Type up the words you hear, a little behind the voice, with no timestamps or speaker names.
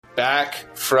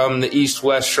back from the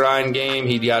East-West Shrine game.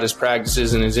 He got his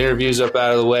practices and his interviews up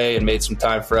out of the way and made some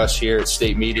time for us here at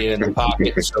State Media in the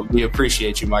Pocket. So we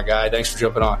appreciate you, my guy. Thanks for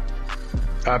jumping on.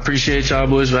 I appreciate y'all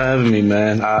boys for having me,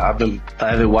 man. I've been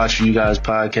watching you guys'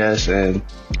 podcast, and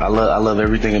I love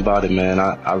everything about it, man.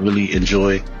 I really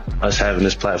enjoy us having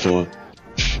this platform.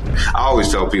 I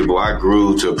always tell people I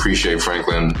grew to appreciate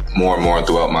Franklin more and more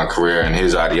throughout my career and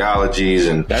his ideologies.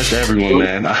 And that's everyone,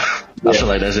 man. I feel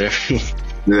like that's everyone.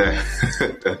 Yeah.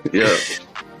 Yeah.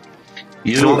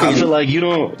 I feel like you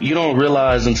don't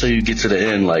realize until you get to the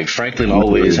end. Like Franklin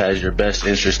always has your best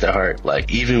interest at heart.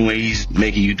 Like even when he's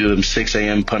making you do them 6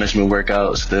 a.m. punishment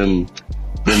workouts, them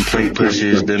plate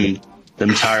pushes, them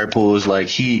tire pulls. Like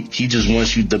he just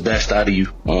wants you the best out of you.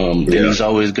 And he's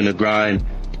always gonna grind.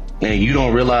 And you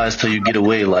don't realize till you get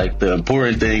away, like the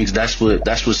important things. That's what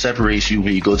separates you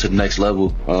when you go to the next level.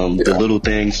 The little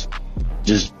things,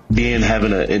 just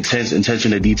having an intense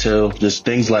attention to detail, just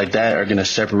things like that are gonna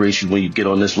separate you when you get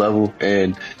on this level.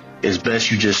 And it's best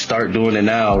you just start doing it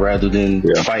now rather than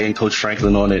fighting Coach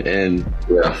Franklin on it and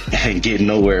getting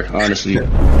nowhere. Honestly.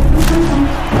 Quarterback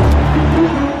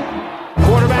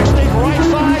sneak right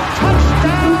side,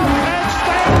 touchdown, Penn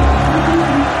State.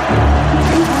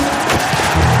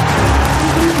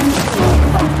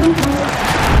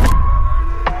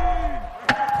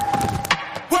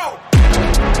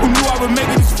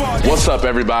 What's up,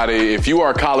 everybody? If you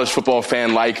are a college football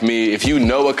fan like me, if you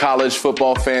know a college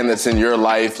football fan that's in your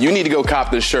life, you need to go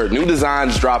cop this shirt. New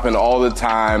designs dropping all the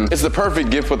time. It's the perfect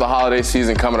gift with the holiday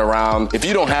season coming around. If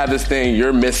you don't have this thing,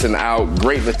 you're missing out.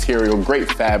 Great material,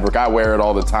 great fabric. I wear it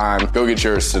all the time. Go get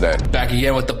yours today. Back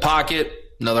again with the Pocket,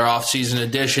 another off-season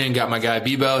edition. Got my guy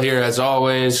B-Bell here as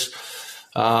always.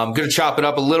 I'm going to chop it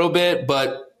up a little bit,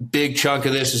 but big chunk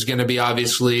of this is going to be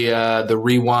obviously the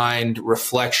rewind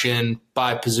reflection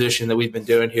by position that we've been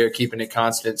doing here, keeping it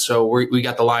constant. So we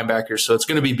got the linebackers. So it's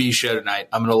going to be B's show tonight.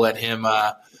 I'm going to let him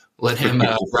run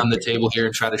the table here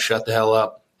and try to shut the hell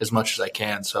up as much as I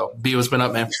can. So B, what's been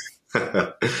up, man?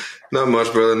 Not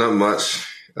much, brother. Not much.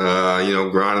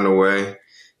 Grinding away,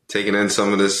 taking in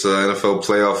some of this NFL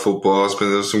playoff football. There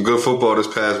was some good football this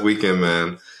past weekend,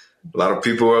 man. A lot of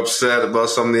people were upset about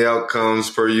some of the outcomes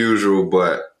per usual,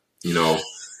 but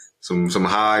some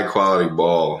high quality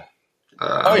ball.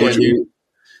 Dude.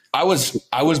 I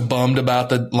was bummed about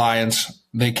the Lions.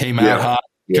 They came out hot,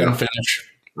 couldn't finish.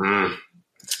 When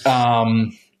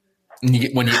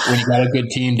you got a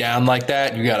good team down like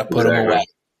that, you got to put them away.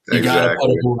 You got to put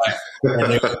them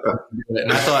away.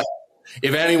 And I thought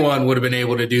if anyone would have been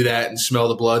able to do that and smell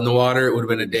the blood in the water, it would have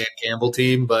been a Dan Campbell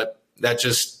team. But that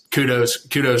just kudos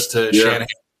to Shanahan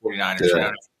 49ers. Yeah.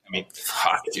 I mean,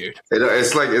 fuck, dude.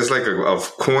 It's like a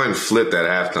coin flipped at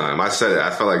halftime. I said it.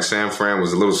 I felt like San Fran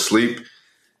was a little asleep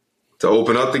to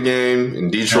open up the game,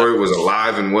 and Detroit was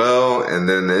alive and well, and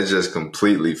then it just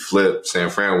completely flipped. San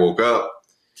Fran woke up,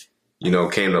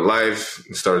 came to life,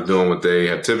 and started doing what they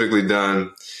have typically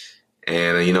done.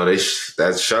 And,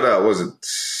 that shutout, was it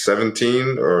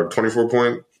 17 or 24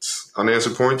 points,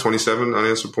 unanswered points, 27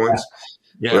 unanswered points?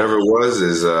 Yeah. Whatever it was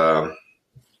is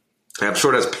I'm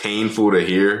sure that's painful to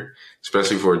hear,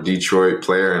 especially for a Detroit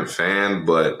player and fan.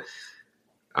 But,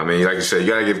 I mean, like you said, you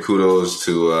got to give kudos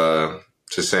to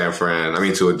San Fran. I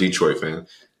mean, to a Detroit fan.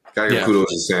 Got to give kudos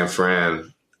to San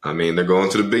Fran. I mean, they're going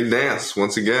to the big dance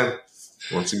once again.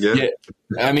 Yeah.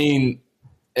 I mean,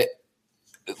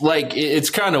 it's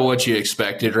kind of what you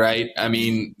expected, right? I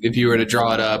mean, if you were to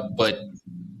draw it up, but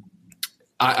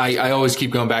I always keep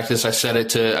going back to this. I said it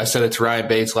to Ryan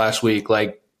Bates last week.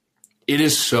 Like, it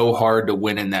is so hard to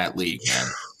win in that league, man.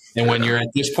 And when you're at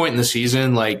this point in the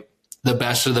season, like the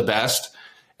best of the best,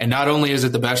 and not only is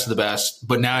it the best of the best,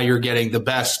 but now you're getting the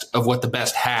best of what the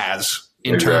best has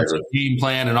in terms of game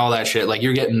plan and all that shit. Like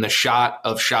you're getting the shot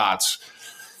of shots.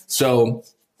 So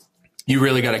you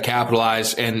really got to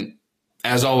capitalize. And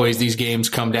as always, these games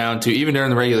come down to, even during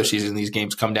the regular season, these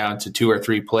games come down to 2 or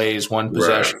 3 plays, one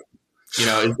possession.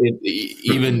 Right.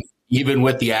 Even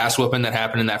with the ass whooping that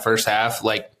happened in that first half,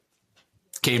 like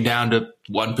came down to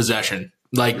one possession.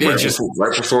 Like right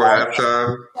before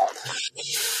halftime,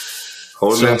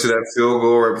 holding into that field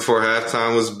goal right before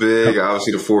halftime was big.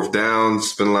 Obviously, the fourth down,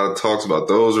 been a lot of talks about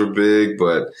those were big,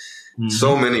 but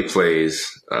so many plays.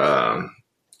 And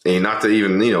not to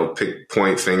even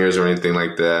point fingers or anything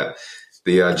like that.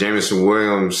 The Jamison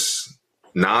Williams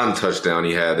non-touchdown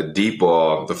he had, the deep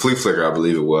ball, the flea flicker, I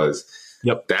believe it was.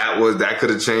 Yep, that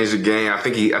could have changed the game. I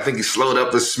think he slowed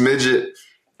up a smidget.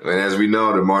 I mean, as we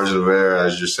know, the margin of error,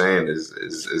 as you're saying,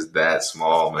 is that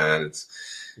small, man. It's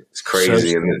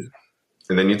crazy. And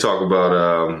then you talk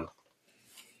about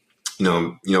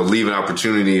leave an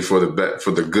opportunity for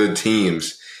the good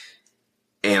teams.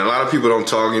 And a lot of people don't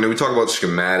talk. We talk about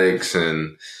schematics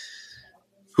and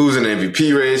who's in the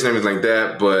MVP race and everything like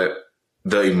that, but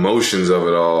the emotions of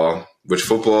it all, which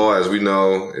football, as we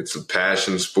know, it's a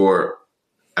passion sport.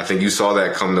 I think you saw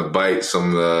that come to bite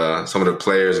some of the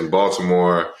players in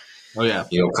Baltimore. Oh yeah,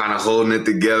 kind of holding it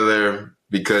together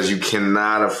because you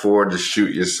cannot afford to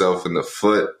shoot yourself in the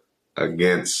foot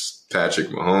against Patrick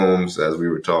Mahomes, as we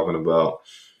were talking about.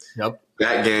 Yep,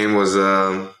 that game was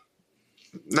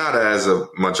not as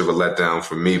much of a letdown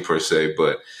for me per se,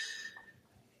 but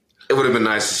it would have been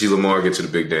nice to see Lamar get to the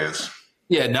big dance.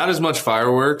 Yeah, not as much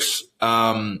fireworks.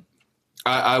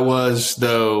 I was,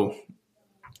 though,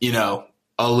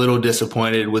 a little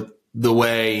disappointed with the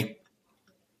way.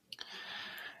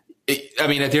 At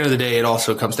the end of the day, it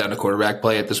also comes down to quarterback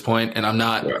play at this point, and I'm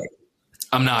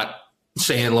not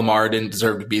saying Lamar didn't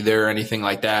deserve to be there or anything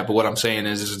like that. But what I'm saying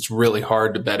is it's really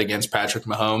hard to bet against Patrick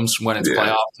Mahomes when it's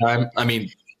playoff time.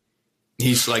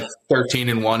 He's like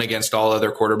 13-1 against all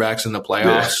other quarterbacks in the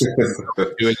playoffs.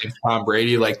 Doing against Tom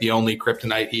Brady, like the only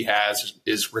kryptonite he has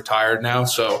is retired now.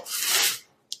 So,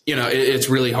 it's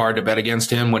really hard to bet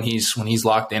against him when he's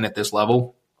locked in at this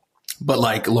level. But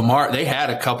like Lamar, they had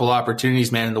a couple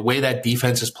opportunities, man. And the way that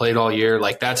defense has played all year,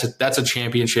 like that's a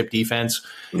championship defense.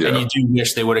 Yeah. And you do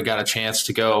wish they would have got a chance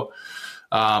to go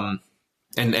and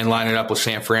line it up with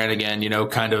San Fran again.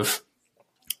 Kind of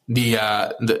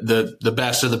the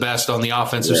best of the best on the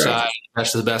offensive side,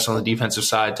 best of the best on the defensive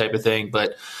side type of thing.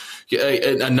 But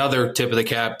another tip of the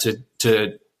cap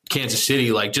to Kansas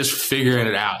City, like just figuring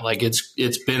it out. Like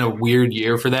it's been a weird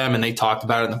year for them, and they talked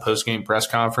about it in the post-game press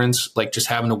conference, like just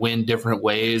having to win different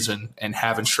ways and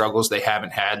having struggles they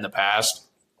haven't had in the past.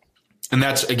 And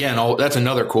that's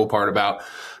another cool part about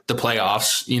the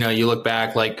playoffs. You look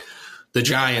back, like the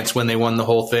Giants when they won the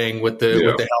whole thing with the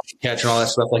healthy catch and all that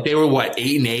stuff. Like they were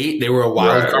 8-8. They were a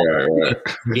wild card. Right.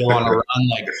 Go on a run.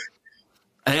 Like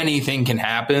anything can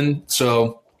happen.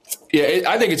 So. Yeah,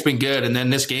 I think it's been good. And then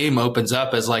this game opens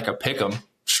up as like a pick'em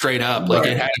straight up. Like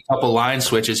it had a couple line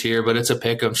switches here, but it's a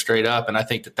pick'em straight up. And I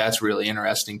think that's really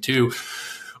interesting too.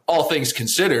 All things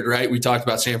considered, right? We talked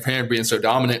about San Fran being so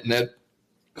dominant and that,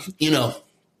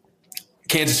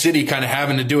 Kansas City kind of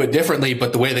having to do it differently,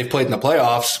 but the way they played in the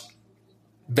playoffs,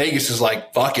 Vegas is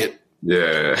like, fuck it.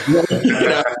 Yeah.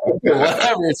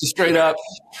 Whatever. It's a straight up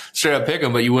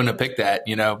pick'em, but you wouldn't have picked that,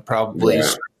 probably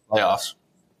playoffs.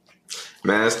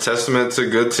 Man, it's testament to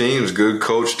good teams, good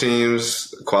coach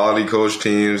teams, quality coach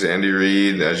teams. Andy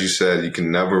Reid, as you said, you can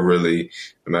never really,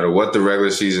 no matter what the regular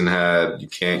season had, you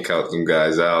can't count them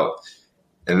guys out.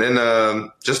 And then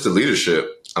just the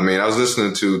leadership. I was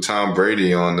listening to Tom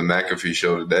Brady on the McAfee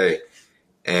show today,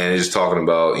 and he's talking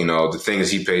about, the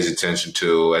things he pays attention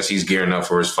to as he's gearing up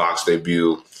for his Fox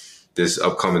debut this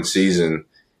upcoming season.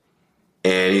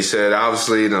 And he said,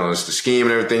 obviously, it's the scheme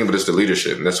and everything, but it's the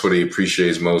leadership. And that's what he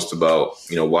appreciates most about,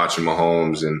 watching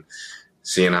Mahomes and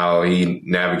seeing how he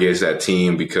navigates that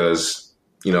team. Because,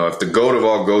 if the GOAT of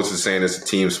all GOATs is saying it's a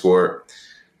team sport,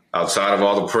 outside of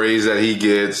all the praise that he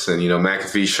gets and,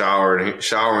 McAfee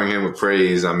showering him with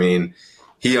praise,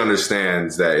 he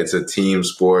understands that it's a team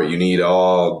sport. You need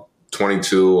all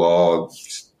 22, all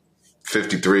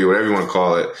 53, whatever you want to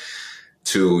call it,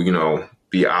 to,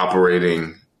 be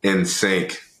operating in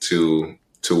sync to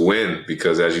win,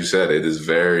 because as you said, it is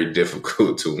very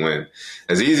difficult to win.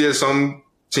 As easy as some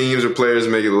teams or players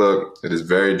make it look, it is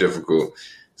very difficult.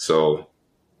 So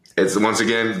it's once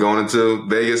again going into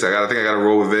Vegas. I think I got to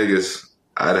roll with Vegas.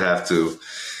 I'd have to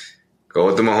go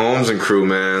with the Mahomes and crew,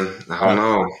 man. I don't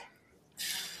know.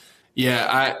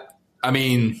 Yeah,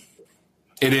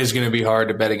 it is going to be hard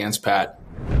to bet against Pat.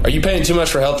 Are you paying too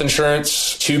much for health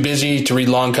insurance? Too busy to read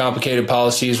long, complicated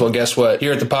policies? Well, guess what?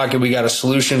 Here at The Pocket, we got a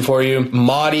solution for you.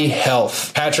 Mahdi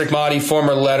Health. Patrick Mahdi,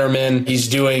 former Letterman. He's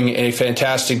doing a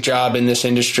fantastic job in this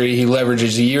industry. He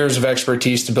leverages years of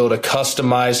expertise to build a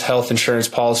customized health insurance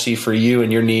policy for you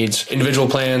and your needs. Individual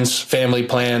plans, family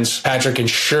plans. Patrick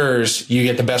ensures you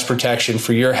get the best protection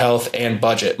for your health and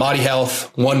budget. Mahdi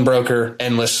Health, one broker,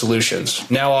 endless solutions.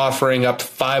 Now offering up to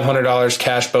 $500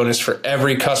 cash bonus for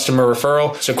every customer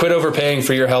referral. So quit overpaying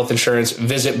for your health insurance.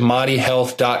 Visit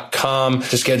MahdiHealth.com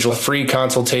to schedule a free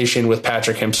consultation with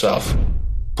Patrick himself.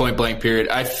 Point blank period.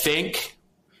 I think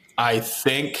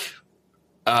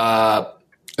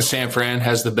San Fran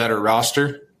has the better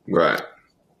roster. Right.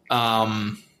 But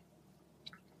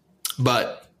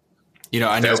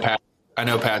I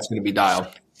know Pat's going to be dialed.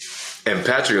 And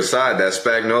Patrick aside, that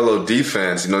Spagnuolo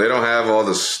defense, they don't have all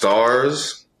the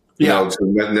stars. To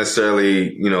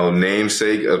necessarily,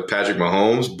 namesake of Patrick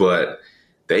Mahomes, but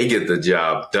they get the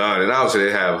job done. And obviously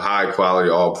they have high quality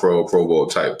All-Pro, Pro Bowl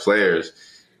type players.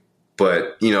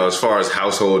 But, as far as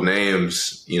household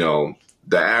names, the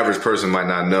average person might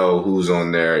not know who's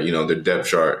on their depth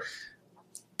chart,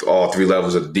 all three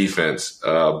levels of the defense.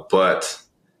 But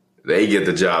they get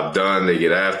the job done. They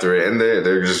get after it, and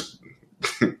they're just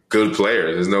good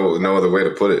players. There's no other way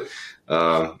to put it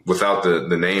without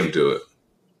the name to it.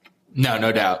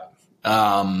 No doubt.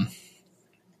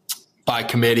 By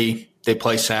committee, they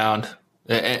play sound,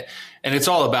 and it's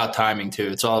all about timing too.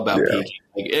 It's all about peaking.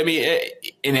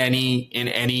 In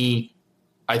any,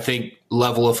 I think,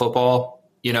 level of football,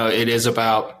 it is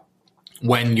about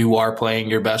when you are playing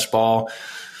your best ball.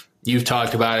 You've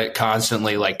talked about it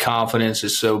constantly. Like, confidence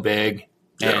is so big,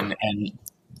 and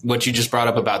what you just brought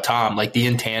up about Tom, like the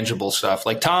intangible stuff.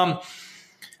 Like Tom,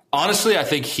 honestly, I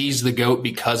think he's the GOAT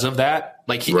because of that.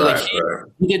 Like he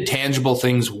did tangible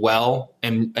things well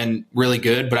and really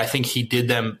good, but I think he did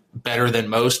them better than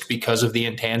most because of the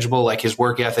intangible, like his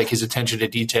work ethic, his attention to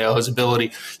detail, his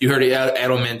ability. You heard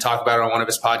Edelman talk about it on one of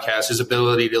his podcasts, his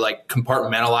ability to like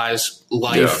compartmentalize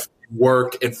life,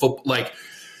 work, and football, like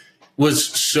was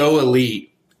so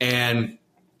elite. And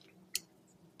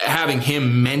having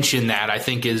him mention that, I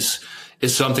think is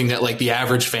something that like the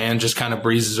average fan just kind of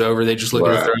breezes over. They just look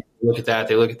at it, they look at that,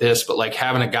 they look at this. But like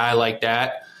having a guy like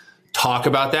that talk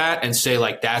about that and say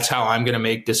like, that's how I'm going to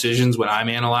make decisions when I'm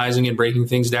analyzing and breaking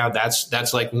things down.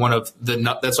 That's like one of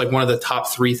the top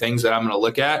three things that I'm going to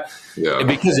look at. Yeah. And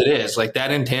because it is like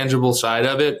that intangible side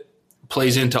of it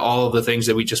plays into all of the things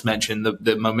that we just mentioned,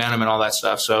 the momentum and all that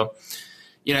stuff. So,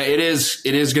 it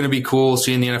is going to be cool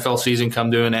seeing the NFL season come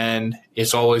to an end.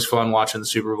 It's always fun watching the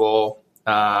Super Bowl.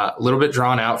 A little bit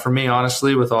drawn out for me,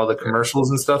 honestly, with all the commercials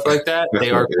and stuff like that.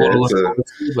 They are cool to look forward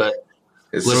to, but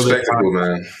it's a spectacle,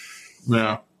 man.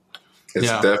 Yeah. It's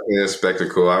definitely a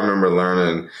spectacle. I remember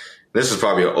learning, this is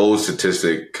probably an old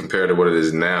statistic compared to what it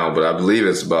is now, but I believe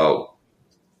it's about,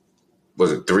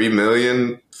 was it 3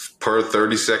 million per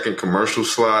 30-second commercial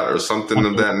slot or something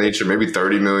of that nature, maybe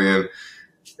 30 million.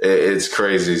 It's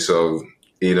crazy. So,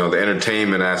 the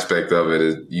entertainment aspect of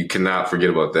it, you cannot forget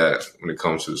about that when it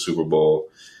comes to the Super Bowl.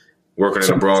 Working in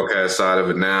the broadcast side of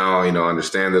it now,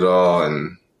 understand it all,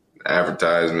 and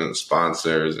advertisement,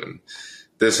 sponsors, and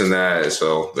this and that.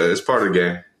 So it's part of the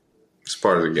game. It's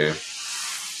part of the game.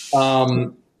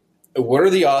 What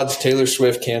are the odds Taylor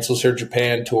Swift cancels her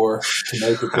Japan tour to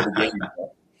make it to the game?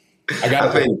 I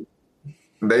think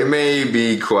they may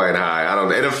be quite high. I don't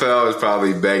know. NFL is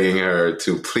probably begging her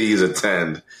to please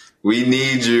attend. We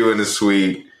need you in the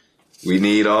suite. We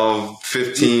need all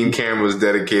 15 cameras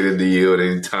dedicated to you at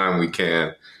any time we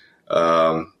can.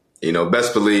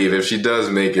 Best believe if she does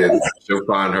make it, she'll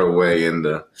find her way in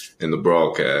the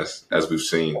broadcast, as we've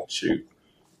seen. Shoot,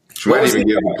 she might even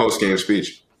give a post-game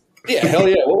speech. Yeah, hell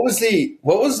yeah. What was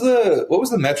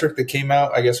the metric that came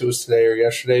out? I guess it was today or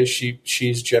yesterday.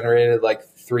 She's generated like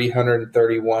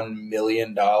 $331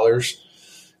 million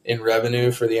in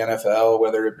revenue for the NFL,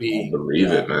 whether it be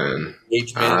it, man.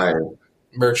 Engagement,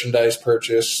 merchandise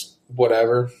purchase,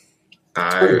 whatever.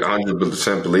 I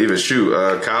 100% believe it. Shoot,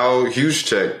 Kyle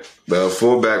Juszczyk, the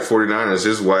fullback 49ers,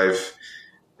 his wife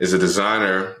is a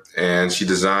designer, and she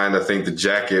designed, I think, the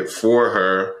jacket for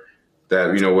her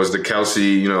that, was the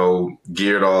Kelsey,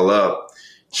 geared all up.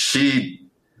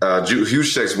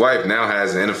 Juszczyk's wife now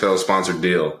has an NFL sponsored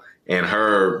deal, and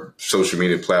her social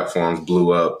media platforms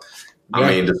blew up. Yeah. I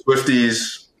mean, the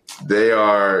Swifties, they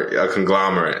are a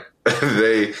conglomerate.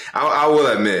 I will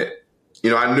admit,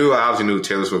 I obviously knew who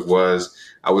Taylor Swift was.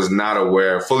 I was not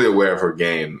fully aware of her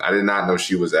game. I did not know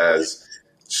she was as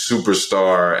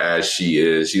superstar as she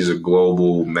is. She's a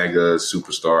global mega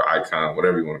superstar icon,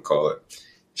 whatever you want to call it.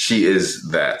 She is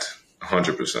that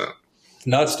 100%.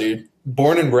 Nuts, dude.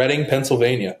 Born in Reading,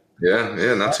 Pennsylvania.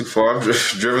 Yeah, not too far. I've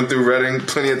driven through Reading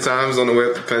plenty of times on the way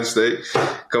up to Penn State,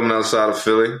 coming outside of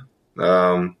Philly.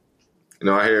 I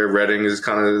hear Reading is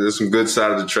there's some good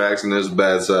side of the tracks and there's a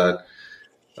bad side,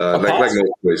 like most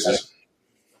places.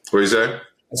 What do you say?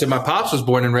 I said my pops was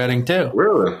born in Reading too.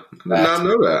 Really? I did not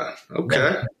know that.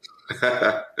 Okay.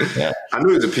 Yeah. I knew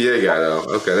he was a PA guy though.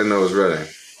 Okay, I didn't know it was Reading.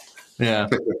 Yeah.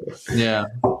 Yeah.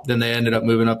 Then they ended up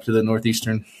moving up to the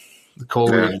northeastern, the cold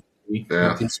region,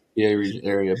 northeast PA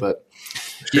area. But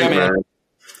man.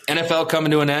 NFL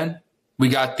coming to an end. We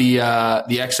got the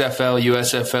XFL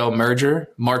USFL merger,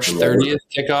 March 30th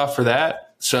kickoff for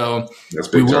that. So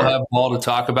we will have ball to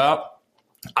talk about.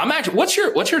 What's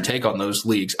your take on those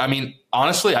leagues? I mean,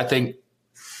 honestly, I think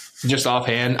just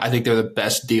offhand, I think they're the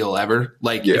best deal ever.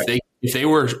 Like if they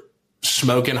were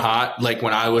smoking hot, like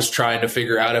when I was trying to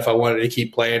figure out if I wanted to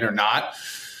keep playing or not,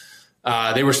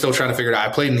 they were still trying to figure it out.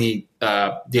 I played in the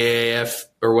the AAF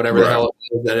or whatever the hell it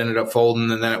was that ended up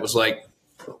folding, and then it was like,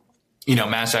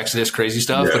 mass exodus, crazy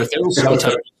stuff. Yeah. But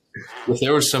if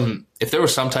there was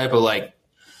some type of like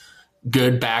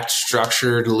good backed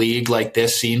structured league like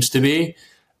this seems to be,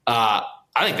 I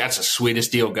think that's the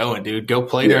sweetest deal going, dude. Go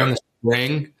play during the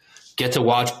spring, get to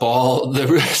watch ball the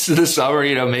rest of the summer,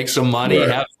 make some money,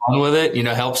 have fun with it,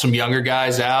 help some younger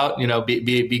guys out,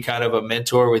 be kind of a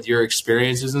mentor with your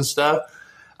experiences and stuff.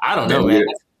 I don't know, man.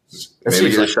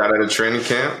 Maybe get a shot at a training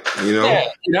camp,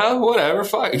 Yeah, whatever.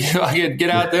 Fuck. I could get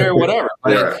out there, whatever.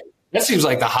 But that seems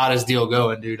like the hottest deal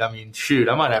going, dude. I mean, shoot,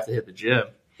 I might have to hit the gym.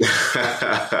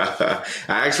 I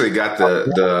actually got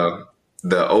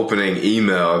the opening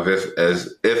email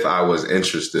as if I was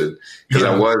interested, because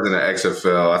I was in the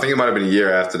XFL. I think it might have been a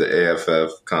year after the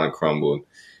AFF kind of crumbled.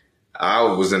 I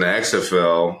was in the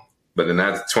XFL, but then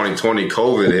that 2020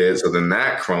 COVID hit, so then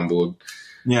that crumbled.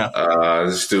 Yeah.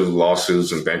 There's still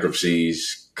lawsuits and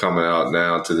bankruptcies coming out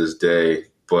now to this day.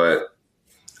 But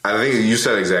I think you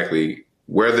said exactly,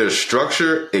 where there's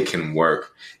structure, it can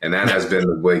work. And that has been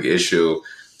the big issue.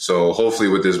 So hopefully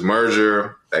with this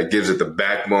merger, that gives it the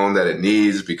backbone that it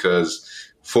needs, because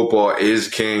football is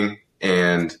king,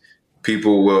 and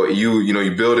people will,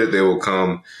 you build it, they will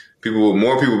come.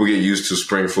 More people will get used to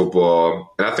spring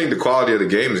football. And I think the quality of the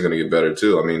game is going to get better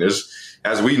too. I mean,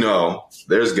 as we know,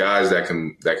 there's guys that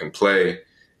can play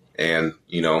and,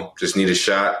 just need a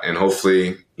shot. And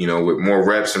hopefully, with more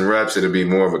reps, it'll be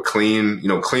more of a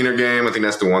cleaner game. I think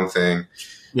that's the one thing,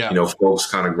 folks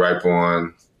kind of gripe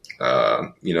on,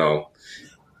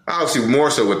 obviously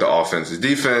more so with the offense.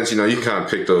 Defense, you can kind of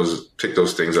pick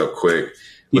those things up quick.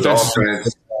 With the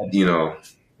offense,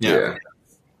 yeah.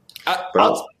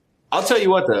 I'll tell you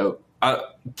what, though.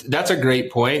 That's a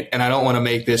great point, and I don't want to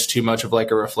make this too much of like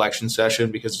a reflection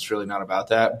session, because it's really not about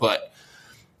that. But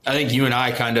I think you and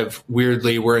I kind of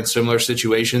weirdly were in similar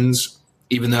situations,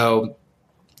 even though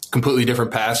completely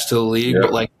different paths to the league.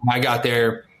 But like when I got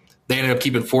there, they ended up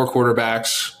keeping 4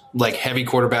 quarterbacks, like heavy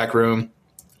quarterback room.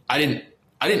 I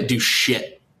didn't do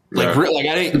shit. There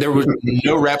was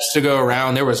no reps to go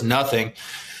around. There was nothing.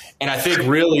 And I think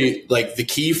really like the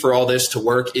key for all this to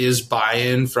work is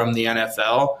buy-in from the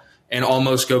NFL, and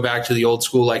almost go back to the old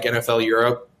school like NFL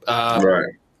Europe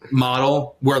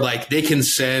model, where like they can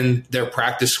send their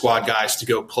practice squad guys to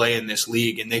go play in this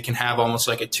league, and they can have almost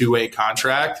like a 2-way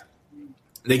contract.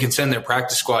 They can send their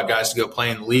practice squad guys to go play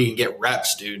in the league and get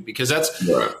reps, dude, because that's,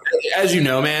 as you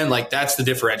know, man, like that's the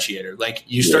differentiator. Like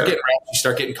you start getting reps, you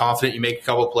start getting confident, you make a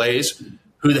couple of plays,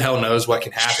 who the hell knows what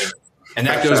can happen? And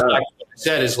that goes back to what I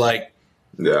said, is like,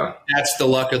 that's the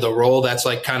luck of the roll. That's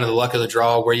like kind of the luck of the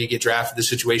draw, where you get drafted, the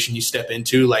situation you step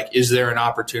into. Like, is there an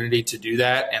opportunity to do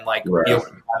that and like be able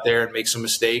to go out there and make some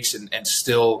mistakes and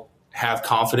still have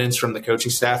confidence from the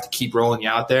coaching staff to keep rolling you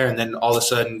out there? And then all of a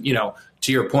sudden,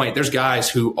 to your point, there's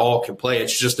guys who all can play.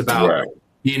 It's just about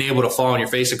being able to fall on your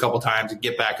face a couple times and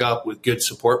get back up with good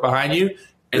support behind you,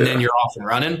 and then you're off and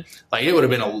running. Like, it would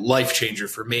have been a life changer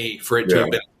for me for it to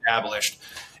have been established.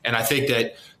 And I think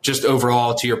that just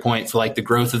overall, to your point, for like the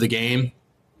growth of the game,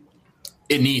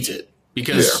 it needs it,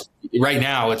 because right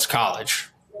now it's college,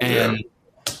 and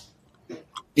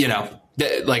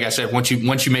like I said, once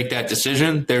you make that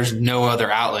decision, there's no other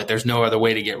outlet, there's no other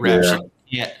way to get reps.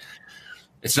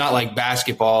 It's not like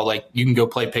basketball. Like you can go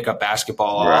play pickup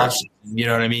basketball off. You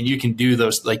know what I mean? You can do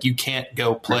those. Like you can't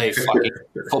go play fucking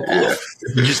football.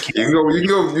 You just can't.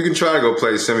 You can try to go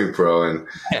play semi-pro and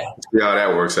see how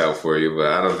that works out for you. But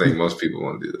I don't think most people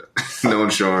want to do that. No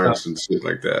insurance and shit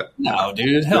like that. No,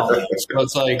 dude. Hell no. So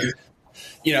it's like,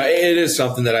 it is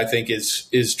something that I think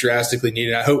is drastically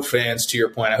needed. I hope fans, to your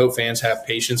point, have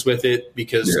patience with it,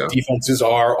 because defenses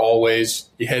are always,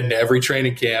 you head into every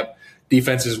training camp,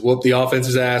 defenses whoop the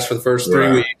offense's ass for the first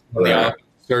 3 weeks, and the offense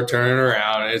start turning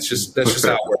around, and that's just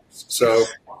how it works. So,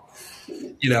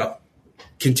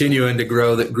 continuing to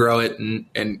grow it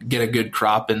and get a good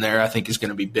crop in there, I think is going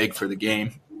to be big for the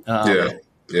game. Very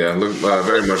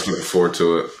much looking forward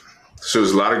to it. So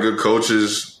there's a lot of good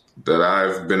coaches that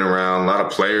I've been around, a lot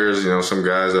of players, some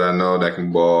guys that I know that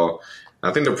can ball.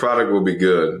 I think the product will be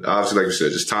good. Obviously, like you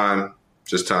said, just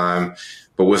time.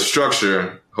 But with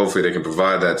structure, hopefully they can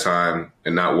provide that time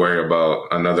and not worry about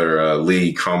another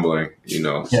league crumbling,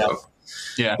 So.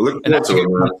 Yeah. And that's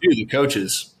the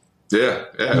coaches.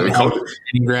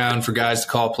 Training ground for guys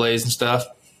to call plays and stuff.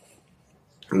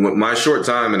 My short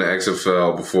time in the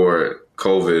XFL before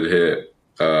COVID hit,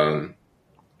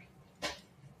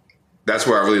 that's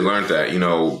where I really learned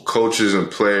that, coaches and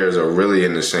players are really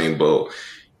in the same boat.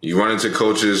 You run into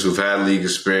coaches who've had league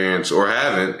experience or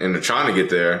haven't, and they're trying to get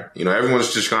there.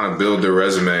 Everyone's just trying to build their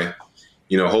resume.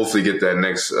 hopefully get that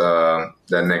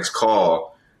next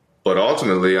call. But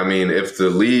ultimately, I mean, if the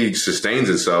league sustains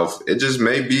itself, it just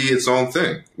may be its own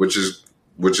thing, which is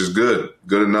good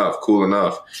enough, cool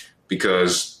enough,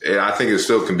 because I think it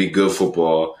still can be good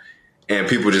football. And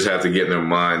people just have to get in their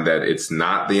mind that it's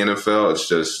not the NFL. It's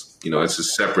just, it's a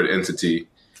separate entity.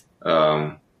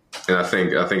 And I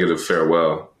think it'll fare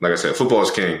well. Like I said, football is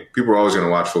king. People are always going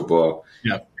to watch football.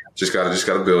 Yeah. Just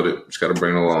gotta build it. Just gotta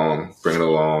bring it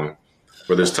along.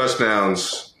 Where there's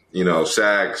touchdowns,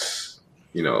 sacks,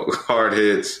 hard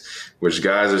hits, which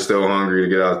guys are still hungry to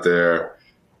get out there.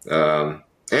 And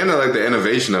I like the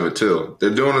innovation of it too. They're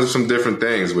doing some different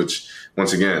things, which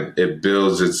once again, it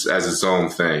builds as its own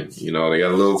thing. They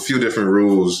got a few different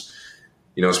rules,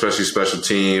 especially special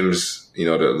teams,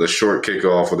 the short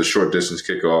kickoff or the short distance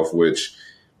kickoff, which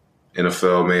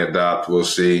NFL may adopt. We'll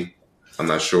see. I'm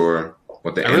not sure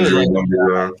what the injury numbers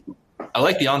are. I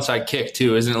like the onside kick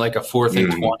too. Isn't it like a 4th and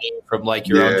 20 from like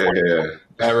your own 20? Yeah.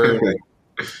 Whatever.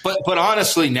 But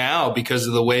honestly now, because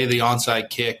of the way the onside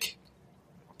kick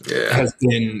has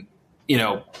been,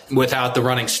 without the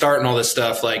running start and all this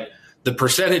stuff, like the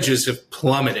percentages have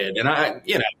plummeted. And I'll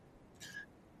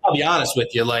be honest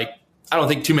with you, like I don't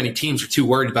think too many teams are too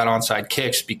worried about onside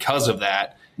kicks because of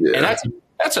that. Yeah. And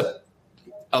that's a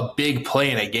big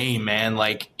play in a game, man.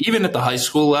 Like even at the high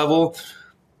school level,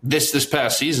 this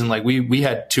past season, like we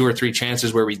had 2 or 3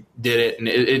 chances where we did it, and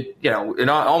it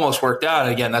almost worked out.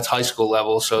 And again, that's high school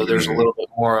level, so there's a little bit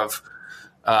more of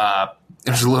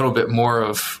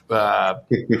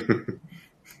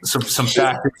some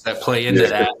factors that play into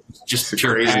that. Just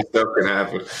pure crazy stuff can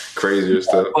happen, crazier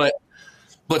stuff.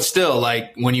 But still,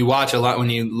 like when you watch a lot, when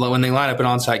they line up an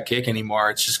onside kick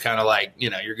anymore, it's just kind of like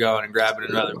you're going and grabbing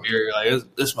another beer. You're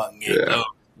like, this fucking game,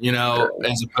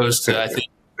 as opposed to I think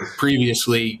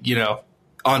previously,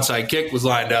 onside kick was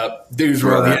lined up, dudes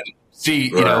were on the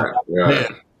seat, Right.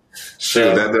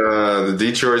 Shoot, the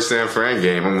Detroit San Fran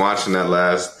game, I'm watching that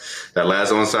last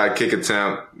onside kick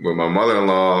attempt with my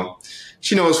mother-in-law.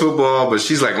 She knows football, but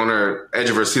she's like on her edge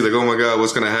of her seat, like, oh my God,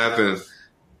 what's going to happen?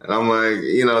 And I'm like,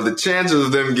 the chances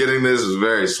of them getting this is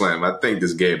very slim. I think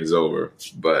this game is over.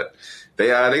 But they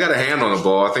got a hand on the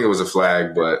ball. I think it was a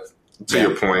flag, but to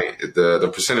your point,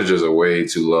 the percentages are way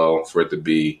too low for it to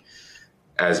be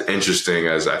as interesting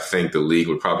as I think the league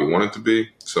would probably want it to be.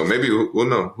 So maybe we'll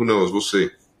know. Who knows? We'll see.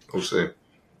 And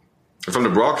from the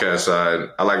broadcast side,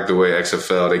 I like the way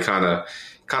XFL, they kind of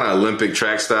Olympic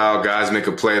track style. Guys make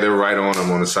a play, they're right on them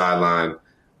on the sideline,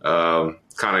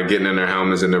 kind of getting in their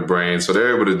helmets and their brains. So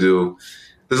they're able to do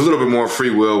 – there's a little bit more free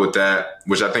will with that,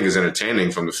 which I think is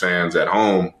entertaining from the fans at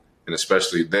home and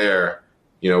especially there.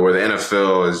 Where the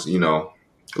NFL is, a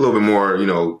little bit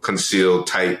more, concealed,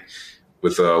 tight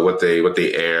with what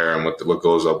they air and what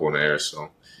goes up on the air.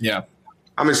 So yeah,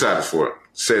 I'm excited for it,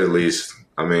 to say the least.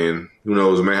 I mean, who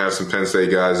knows? We may have some Penn State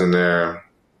guys in there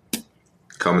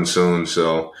coming soon.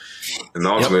 So, and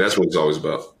ultimately, that's what it's always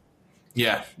about.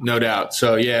 Yeah, no doubt.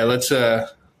 So yeah, let's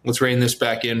rein this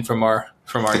back in from our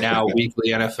now weekly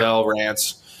NFL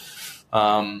rants.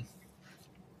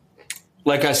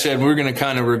 Like I said, we're going to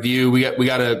kind of review. We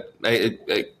got a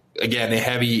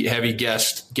heavy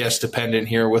guest dependent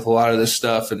here with a lot of this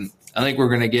stuff, and I think we're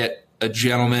going to get a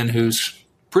gentleman who's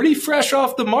pretty fresh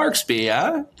off the marks, pretty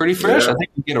fresh. Yeah. I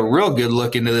think we get a real good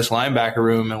look into this linebacker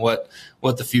room and what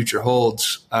the future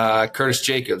holds. Curtis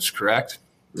Jacobs, correct?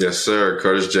 Yes, sir.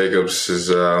 Curtis Jacobs is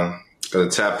going to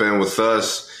tap in with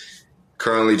us.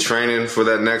 Currently training for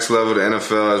that next level, the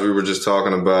NFL, as we were just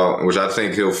talking about, which I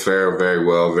think he'll fare very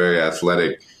well, very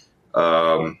athletic.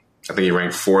 I think he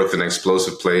ranked 4th in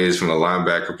explosive plays from the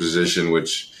linebacker position,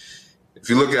 which if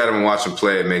you look at him and watch him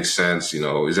play, it makes sense. He's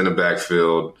in the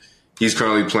backfield. He's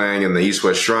currently playing in the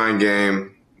East-West Shrine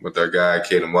game with our guy,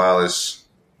 Caden Wallace,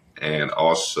 and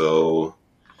also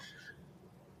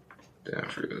I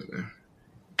forget his name.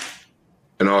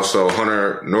 And also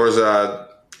Hunter Norzad,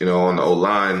 on the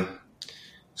O-line.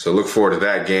 So look forward to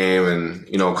that game. And,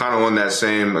 kind of on that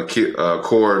same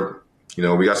chord,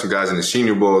 we got some guys in the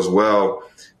Senior Bowl as well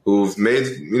who've made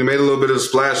a little bit of a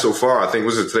splash so far. I think,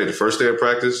 was it today, the first day of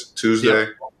practice? Tuesday?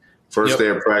 Yep. First day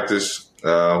of practice.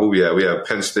 Who we have? We have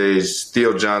Penn State,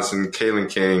 Theo Johnson, Kalen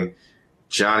King,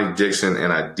 Johnny Dixon,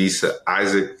 and Adisa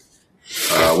Isaac,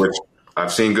 which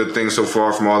I've seen good things so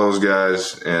far from all those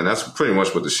guys. And that's pretty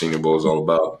much what the Senior Bowl is all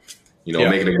about.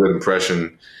 Making a good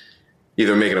impression.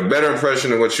 Either making a better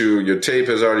impression than what your tape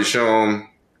has already shown,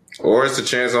 or it's a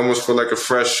chance almost for like a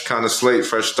fresh kind of slate,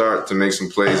 fresh start to make some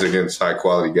plays against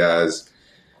high-quality guys.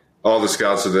 All the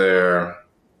scouts are there,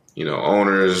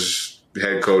 owners,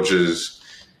 head coaches,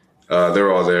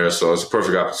 they're all there. So it's a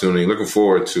perfect opportunity. Looking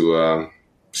forward to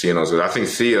seeing those. I think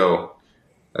Theo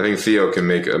can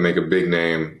make a big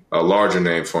name, a larger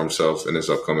name for himself in this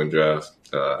upcoming draft.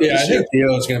 I think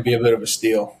Theo is going to be a bit of a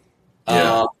steal.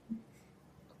 Yeah.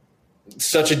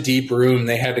 Such a deep room.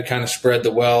 They had to kind of spread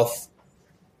the wealth.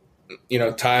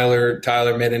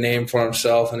 Tyler made a name for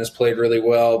himself and has played really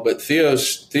well, but Theo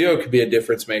could be a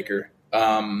difference maker.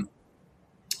 And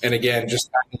again, just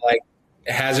kind of like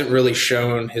hasn't really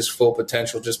shown his full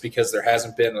potential just because there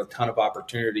hasn't been a ton of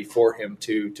opportunity for him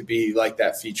to be like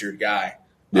that featured guy.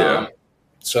 Yeah.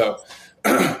 So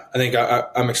I think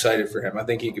I'm excited for him. I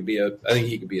think he could be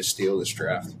a steal this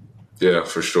draft. Yeah,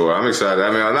 for sure. I'm excited. I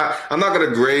mean, I'm not going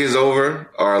to graze over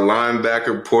our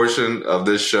linebacker portion of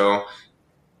this show,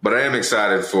 but I am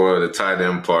excited for the tight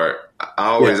end part.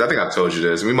 I think I've told you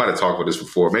this, and we might have talked about this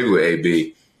before, maybe with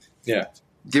AB. Yeah.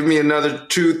 Give me another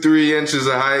 2-3 inches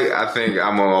of height. I think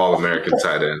I'm an All-American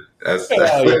tight end.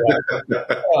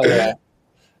 Yeah.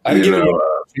 I'd give you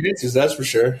chances, that's for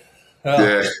sure.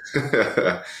 Yeah.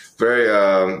 Very,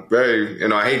 very,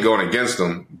 I hate going against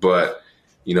them, but,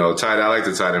 I like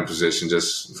the tight end position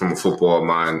just from a football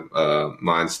mind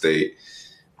state.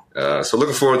 So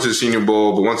looking forward to the Senior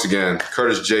Bowl. But once again,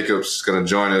 Curtis Jacobs is going to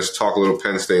join us, talk a little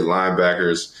Penn State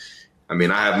linebackers. I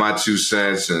mean, I have my 2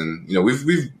 cents, and,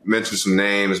 we've mentioned some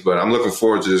names, but I'm looking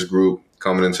forward to this group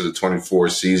coming into the 24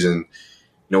 season.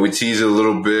 We teased it a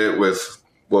little bit with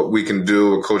what we can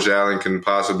do, what Coach Allen can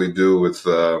possibly do with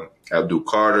Abdul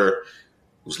Carter,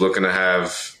 who's looking to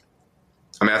have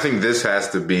 – I think this has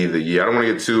to be the year. I don't want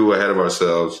to get too ahead of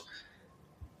ourselves,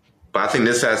 but I think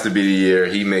this has to be the year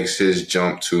he makes his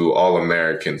jump to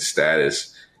All-American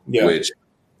status, which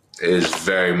is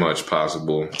very much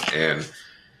possible and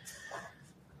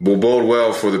will bode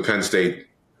well for the Penn State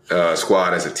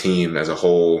squad as a team, as a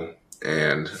whole,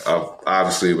 and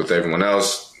obviously with everyone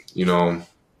else,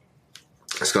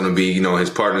 it's going to be,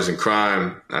 his partners in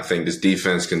crime. I think this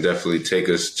defense can definitely take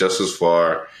us just as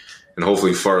far and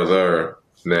hopefully further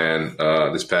than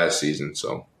this past season.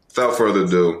 So without further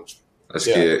ado, let's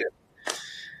get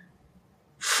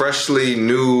freshly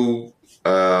newly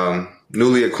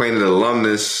acquainted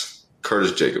alumnus,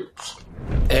 Curtis Jacobs.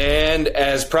 And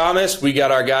as promised, we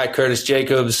got our guy, Curtis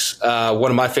Jacobs,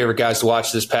 one of my favorite guys to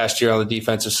watch this past year on the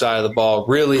defensive side of the ball.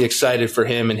 Really excited for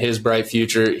him and his bright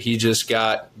future. He just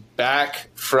got back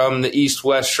from the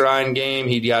East-West Shrine game.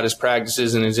 He got his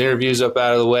practices and his interviews up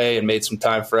out of the way and made some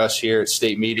time for us here at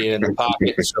State Media in the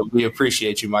Pocket. So we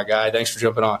appreciate you, my guy. Thanks for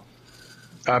jumping on.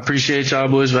 I appreciate y'all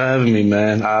boys for having me,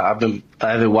 man. I've been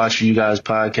watching you guys'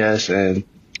 podcast, and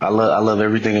I love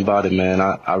everything about it, man.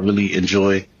 I really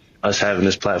enjoy us having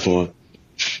this platform.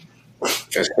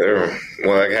 Yes, sir.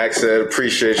 Well, like Hack said,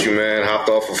 appreciate you, man. Hopped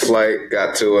off a flight,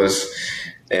 got to us.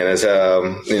 And as,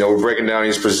 we're breaking down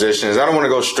these positions, I don't want to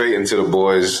go straight into the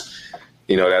boys,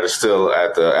 that are still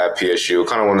at PSU.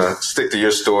 Kind of want to stick to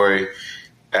your story.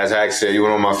 As Hack said, you're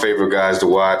one of my favorite guys to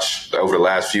watch over the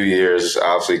last few years,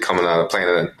 obviously coming out of playing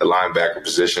in the linebacker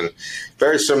position.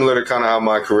 Very similar to kind of how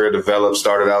my career developed,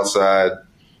 started outside,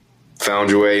 found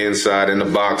your way inside in the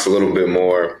box a little bit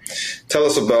more. Tell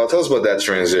us about that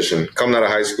transition. Coming out of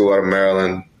high school, out of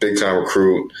Maryland, big time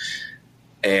recruit,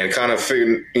 and kind of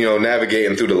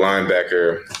navigating through the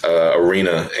linebacker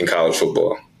arena in college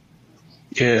football.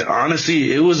 Yeah,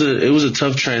 honestly, it was a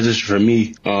tough transition for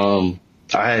me.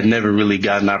 I had never really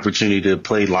got an opportunity to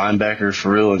play linebacker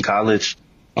for real in college.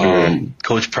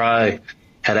 Coach Pry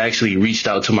had actually reached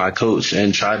out to my coach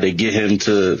and tried to get him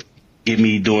to get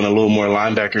me doing a little more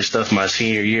linebacker stuff my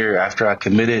senior year after I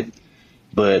committed.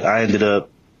 But I ended up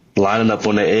lining up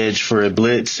on the edge for a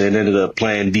blitz and ended up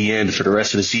playing D-end for the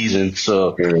rest of the season.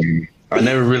 So I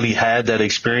never really had that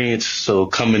experience. So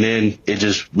coming in, it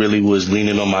just really was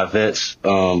leaning on my vets,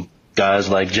 guys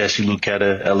like Jesse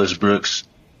Lucetta, Ellis Brooks,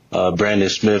 Brandon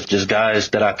Smith, just guys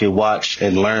that I could watch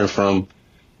and learn from.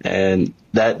 And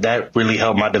that really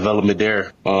helped my development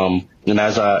there. And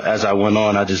as I went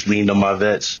on, I just leaned on my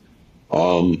vets.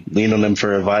 Leaned on them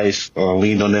for advice,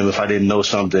 leaned on them if I didn't know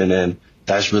something, and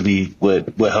that's really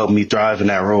what helped me thrive in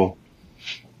that role.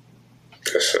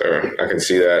 Yes, sir. I can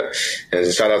see that.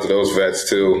 And shout out to those vets,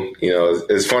 too.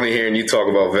 It's funny hearing you talk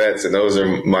about vets, and those are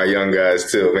my young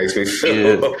guys, too. It makes me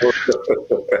feel But, it's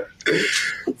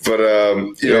a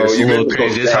little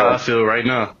crazy. It's how I feel right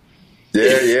now.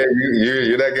 Yeah,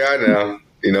 you're that guy now.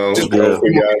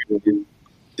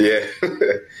 Yeah.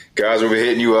 Guys will be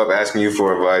hitting you up, asking you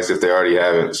for advice if they already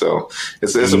haven't. So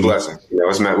it's a blessing.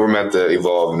 We're meant to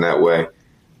evolve in that way.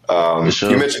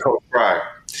 Sure. You mentioned Coach Fry,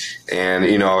 and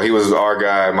he was our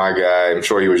guy, my guy. I'm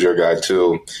sure he was your guy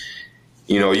too.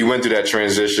 You went through that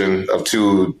transition of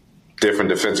 2 different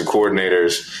defensive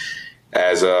coordinators,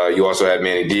 as you also had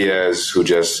Manny Diaz, who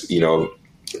just,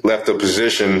 left the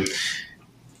position.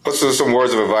 What's some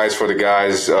words of advice for the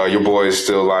guys, your boys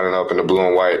still lining up in the blue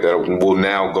and white, that will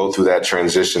now go through that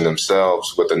transition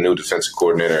themselves with a new defensive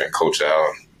coordinator and Coach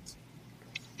Allen?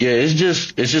 Yeah, it's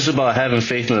just about having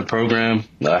faith in the program,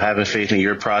 having faith in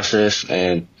your process,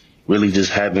 and really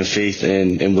just having faith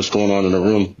in what's going on in the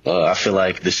room. I feel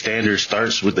like the standard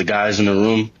starts with the guys in the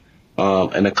room,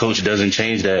 and the coach doesn't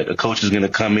change that. The coach is going to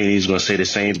come in, he's going to say the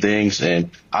same things. And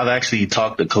I've actually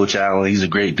talked to Coach Allen. He's a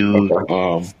great dude.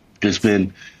 Just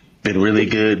been really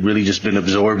good, really just been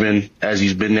absorbing as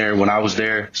he's been there when I was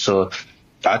there. So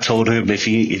I told him if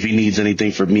he needs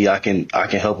anything from me, I can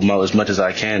help him out as much as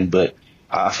I can. But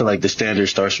I feel like the standard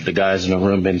starts with the guys in the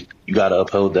room, and you got to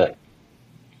uphold that.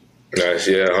 Nice,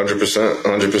 yeah, 100%,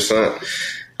 100%.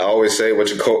 I always say,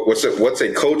 what's a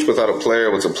coach without a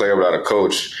player? What's a player without a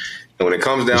coach? And when it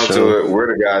comes down to it,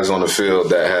 we're the guys on the field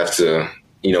that have to,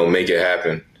 make it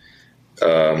happen,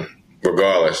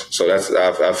 regardless. So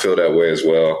I feel that way as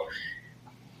well.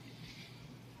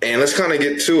 And let's kind of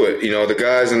get to it. The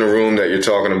guys in the room that you're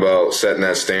talking about setting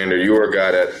that standard. You were a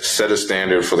guy that set a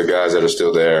standard for the guys that are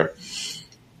still there.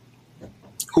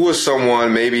 Who is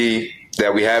someone maybe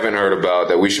that we haven't heard about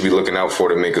that we should be looking out for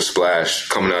to make a splash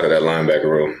coming out of that linebacker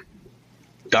room?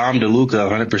 Dom DeLuca,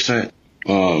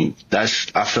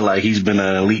 100%. I feel like he's been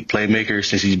an elite playmaker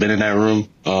since he's been in that room.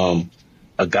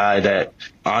 A guy that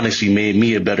honestly made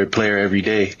me a better player every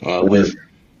day.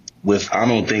 I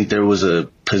don't think there was a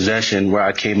possession where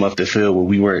I came up the field where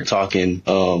we weren't talking,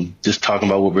 just talking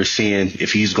about what we're seeing.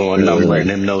 If he's going in, I'm letting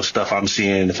him know stuff I'm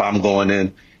seeing. If I'm going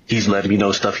in, he's letting me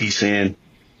know stuff he's seeing.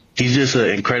 He's just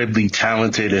an incredibly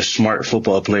talented and smart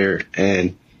football player,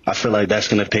 and I feel like that's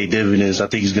going to pay dividends. I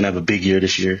think he's going to have a big year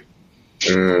this year.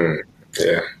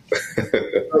 Yeah.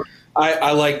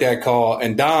 I like that call,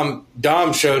 and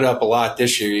Dom showed up a lot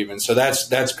this year even, so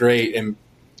that's great. And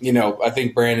I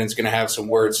think Brandon's going to have some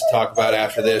words to talk about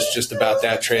after this, just about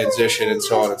that transition and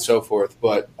so on and so forth.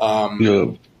 But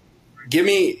give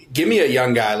me a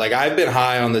young guy. Like, I've been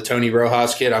high on the Tony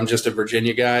Rojas kid. I'm just a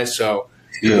Virginia guy, so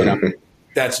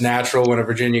that's natural when a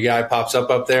Virginia guy pops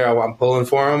up there. I'm pulling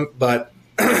for him. But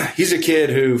he's a kid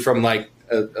who, from like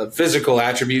a physical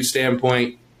attribute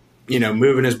standpoint,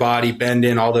 moving his body,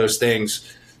 bending, all those things,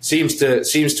 seems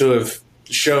to have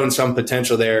shown some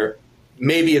potential there.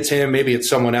 Maybe it's him, maybe it's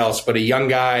someone else, but a young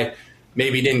guy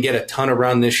maybe didn't get a ton of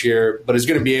run this year, but is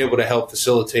going to be able to help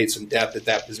facilitate some depth at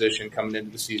that position coming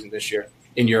into the season this year,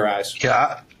 in your eyes.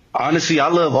 Yeah, honestly, I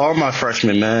love all my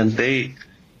freshmen, man. They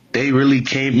really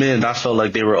came in. I felt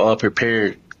like they were all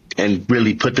prepared and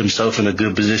really put themselves in a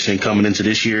good position coming into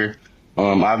this year.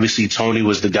 Obviously, Tony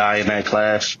was the guy in that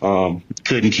class.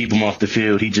 Couldn't keep him off the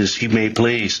field. He made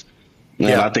plays. And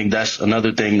I think that's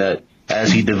another thing that, as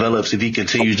he develops, if he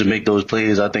continues to make those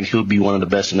plays, I think he'll be one of the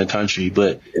best in the country.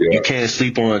 But you can't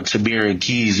sleep on Tamir and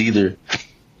Keys either.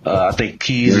 I think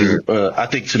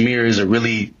Tamir is a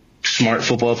really smart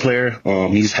football player.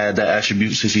 He's had that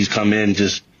attribute since he's come in,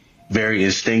 just very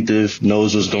instinctive,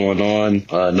 knows what's going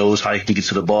on, knows how he can get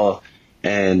to the ball.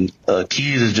 And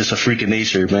Keys is just a freak of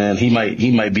nature, man. He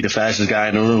might be the fastest guy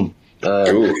in the room.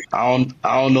 I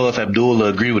don't know if Abdul will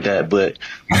agree with that, but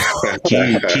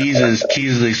Keys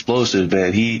is explosive,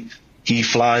 man. He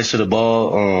flies to the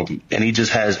ball, and he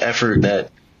just has effort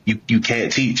that you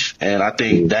can't teach. And I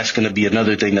think that's going to be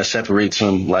another thing that separates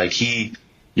him. Like,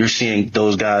 you're seeing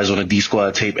those guys on a D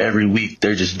squad tape every week.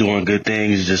 They're just doing good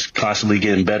things, just constantly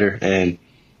getting better. And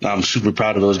I'm super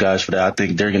proud of those guys for that. I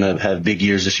think they're going to have big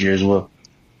years this year as well.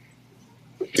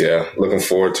 Yeah, looking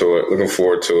forward to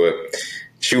it.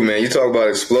 Shoot, man, you talk about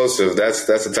explosive. That's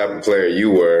the type of player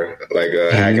you were. Like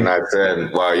Hack and I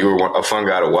said, wow, you were a fun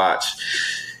guy to watch.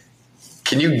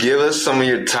 Can you give us some of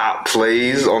your top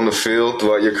plays on the field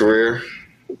throughout your career?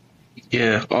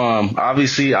 Yeah,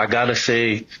 obviously I gotta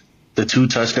say the 2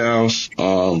 touchdowns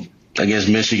against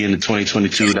Michigan in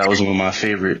 2022. That was one of my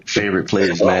favorite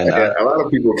plays, man. A lot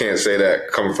of people can't say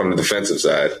that coming from the defensive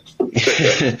side.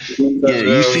 Yeah,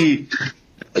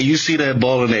 you see that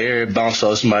ball in the air bounce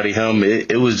off somebody's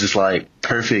helmet. It was just like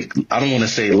perfect. I don't want to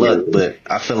say luck, but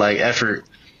I feel like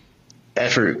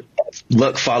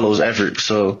luck follows effort.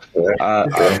 So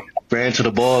I ran to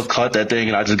the ball, caught that thing,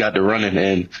 and I just got to running.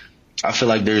 And I feel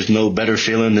like there's no better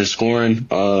feeling than scoring.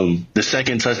 The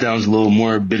second touchdown is a little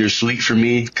more bittersweet for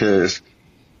me because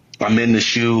I'm in the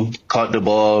shoe, caught the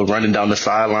ball, running down the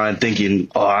sideline,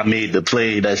 thinking, I made the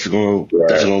play that's going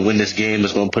to win this game.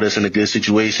 That's going to put us in a good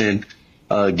situation.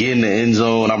 Get in the end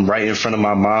zone. I'm right in front of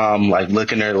my mom, like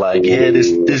looking at her like, yeah,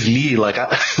 this me. Like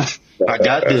I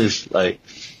got this. Like,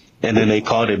 and then they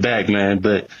called it back, man.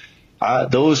 But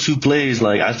those two plays,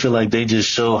 like, I feel like they just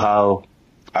show how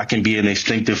I can be an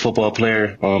instinctive football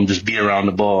player, just be around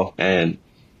the ball, and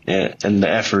the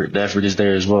effort is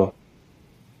there as well.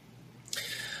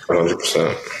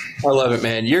 100%. I love it,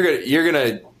 man. You're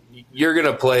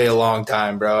gonna play a long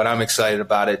time, bro, and I'm excited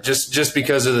about it. Just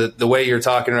because of the way you're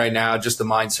talking right now, just the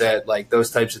mindset, like those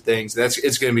types of things.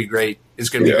 It's gonna be great. It's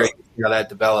gonna be great to see how that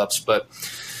develops. But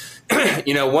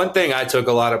one thing I took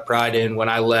a lot of pride in when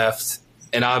I left,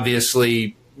 and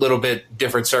obviously a little bit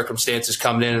different circumstances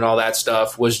coming in and all that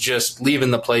stuff, was just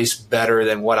leaving the place better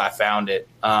than what I found it.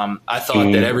 I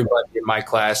thought that everybody in my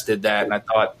class did that, and I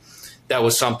thought that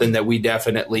was something that we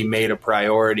definitely made a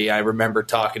priority. I remember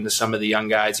talking to some of the young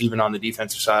guys, even on the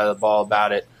defensive side of the ball,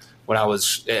 about it when I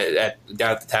was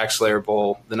down at the Tax Slayer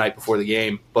Bowl the night before the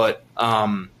game. But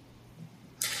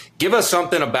give us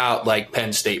something about, like,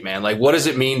 Penn State, man. Like, what does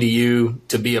it mean to you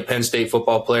to be a Penn State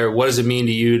football player? What does it mean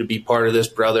to you to be part of this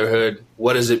brotherhood?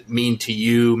 What does it mean to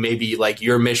you, maybe like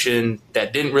your mission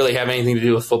that didn't really have anything to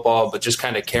do with football, but just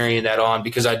kind of carrying that on?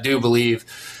 Because I do believe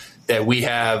that we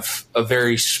have a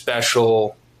very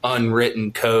special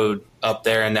unwritten code up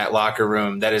there in that locker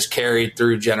room that is carried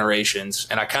through generations.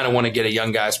 And I kind of want to get a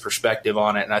young guy's perspective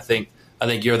on it. And I think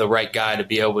you're the right guy to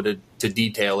be able to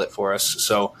detail it for us.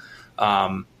 So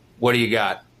what do you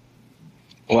got?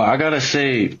 Well, I gotta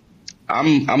say,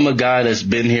 I'm a guy that's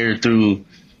been here through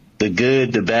the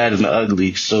good, the bad, and the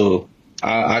ugly. So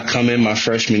I come in my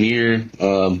freshman year,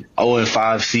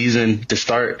 0-5 season to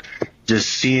start, just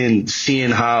seeing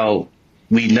how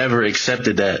we never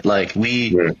accepted that. Like,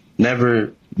 we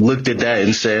never looked at that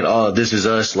and said, oh, this is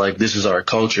us. Like, this is our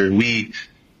culture. We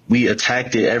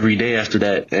attacked it every day after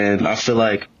that. And I feel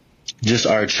like just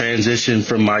our transition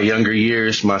from my younger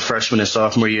years, my freshman and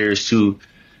sophomore years, to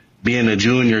being a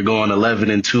junior, going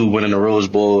 11-2, winning the Rose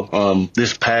Bowl,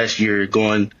 this past year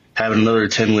having another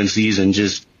 10-win season,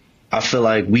 just, I feel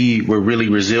like we were really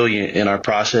resilient in our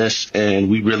process, and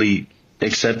we really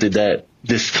accepted that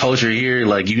this culture here,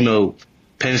 like,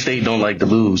 Penn State don't like to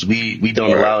lose. We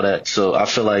don't allow that. So I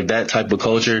feel like that type of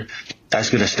culture, that's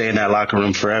going to stay in that locker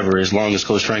room forever as long as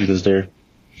Coach Franklin's there.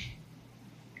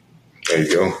 There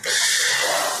you go.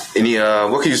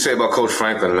 What can you say about Coach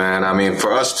Franklin, man? I mean,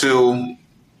 for us too,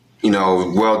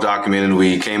 well documented.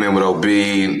 We came in with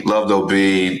OB, loved OB.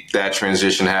 That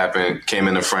transition happened, came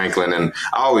into Franklin. And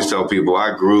I always tell people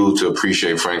I grew to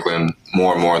appreciate Franklin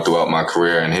more and more throughout my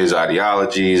career and his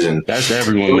ideologies. And that's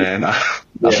everyone, man. I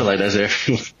feel like that's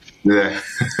everyone. Yeah.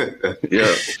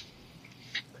 Yeah.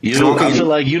 I feel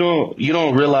like you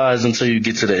don't realize until you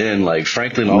get to the end, like,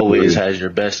 Franklin always has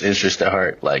your best interest at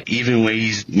heart. Like, even when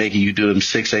he's making you do them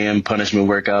 6 a.m. punishment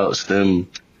workouts, them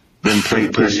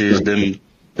plate pushes, them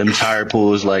tire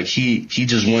pulls, like, he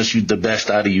just wants you the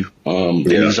best out of you. And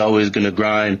he's always gonna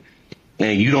grind.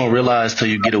 And you don't realize till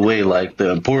you get away, like, the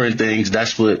important things,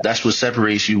 that's what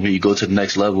separates you when you go to the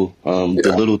next level.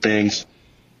 The little things,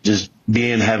 just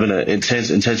having an intense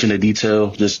attention to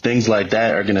detail, just things like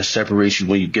that are going to separate you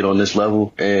when you get on this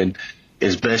level. And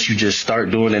it's best you just start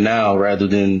doing it now rather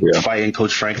than fighting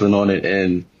Coach Franklin on it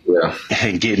and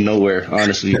getting nowhere,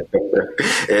 honestly.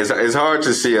 It's hard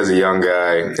to see as a young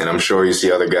guy, and I'm sure you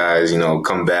see other guys,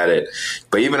 combat it.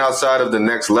 But even outside of the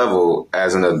next level,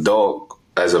 as an adult,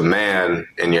 as a man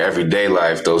in your everyday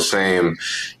life, those same,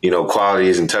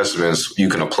 qualities and testaments you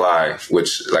can apply,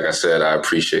 which, like I said, I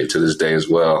appreciate to this day as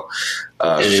well.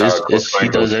 He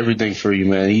does everything for you,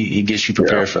 man. He gets you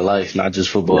prepared for life, not just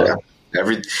football. Yeah.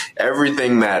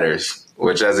 Everything matters,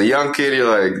 which as a young kid,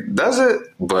 you're like, does it?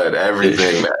 But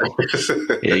everything matters.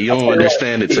 Yeah, you don't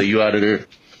understand it till you out of there.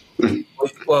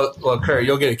 Well, Kurt,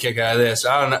 you'll get a kick out of this.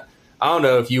 I don't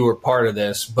know if you were part of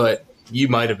this, but you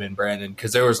might have been, Brandon,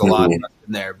 because there was a lot in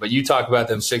there. But you talk about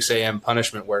them 6 a.m.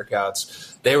 punishment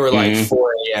workouts. They were like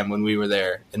 4 a.m. when we were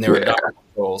there, and they were double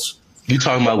rolls. You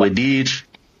talking about with Deej?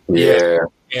 Yeah.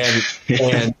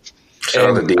 And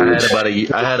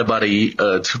I had about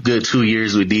a good 2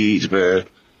 years with Deej, man.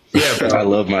 Yeah, bro. I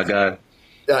love my guy.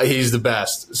 He's the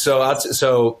best.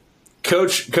 So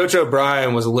Coach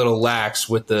O'Brien was a little lax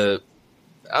with the,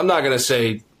 I'm not going to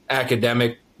say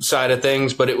academic side of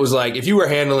things, but it was like, if you were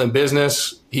handling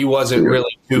business, he wasn't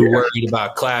really too worried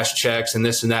about class checks and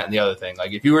this and that and the other thing.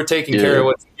 Like, if you were taking care of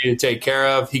what you needed to take care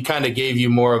of, he kind of gave you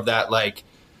more of that, like,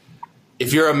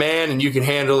 if you're a man and you can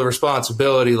handle the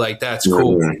responsibility, like, that's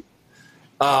cool.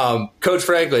 Coach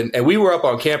Franklin, and we were up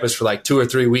on campus for like 2 or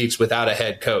 3 weeks without a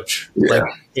head coach. Like,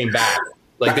 came back.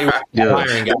 Like, they were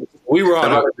hiring guys. We were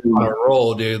on a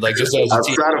roll, dude. Like, just as a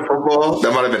team. Outside of football,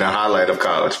 that might have been a highlight of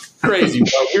college. Crazy,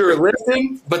 bro. We were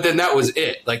lifting, but then that was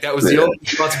it. Like, that was the only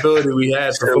responsibility we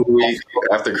had for football.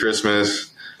 After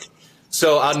Christmas.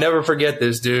 So I'll never forget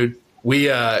this, dude. We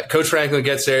Coach Franklin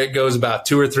gets there. It goes about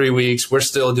 2 or 3 weeks. We're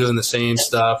still doing the same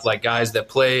stuff, like guys that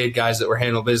played, guys that were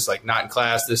handling business, like not in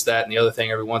class, this, that, and the other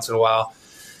thing every once in a while.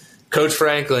 Coach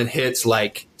Franklin hits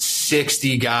like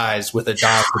 60 guys with a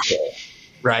dog patrol,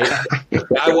 right?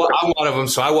 I'm one of them,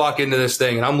 so I walk into this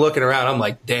thing, and I'm looking around. I'm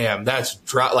like, damn, that's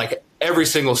dropped. Like every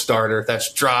single starter,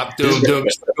 that's dropped, doom,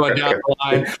 going down the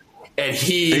line. And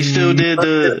they still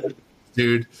did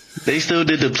dude. They still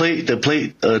did the plate,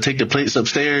 take the plates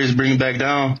upstairs, bring them back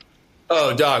down.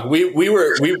 Oh, dog, we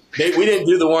didn't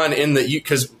do the one in the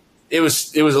because it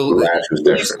was you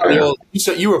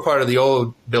were part of the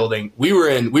old building. We were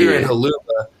in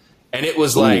Halupa, and it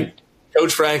was like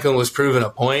Coach Franklin was proving a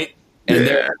point, and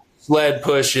there were sled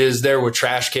pushes, there were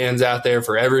trash cans out there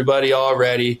for everybody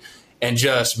already. And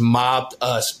just mopped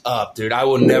us up, dude. I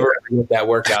will never forget that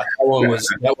workout. That one was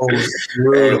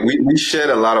brutal. Hey, we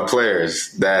shed a lot of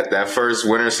players. That first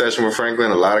winter session with Franklin,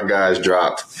 a lot of guys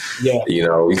dropped. Yeah,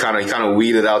 we kind of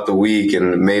weeded out the weak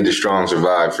and made the strong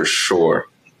survive for sure.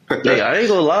 Hey, I ain't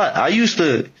gonna lie.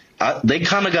 They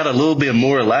kind of got a little bit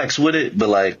more relaxed with it, but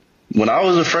like when I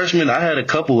was a freshman, I had a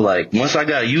couple. Like once I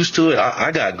got used to it,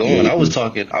 I got going. I was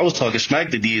talking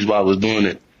smack to D's while I was doing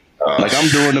it. Like I'm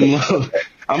doing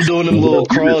them little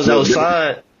crawls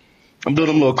outside. I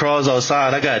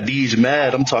got Deej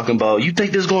mad. I'm talking about, you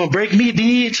think this going to break me,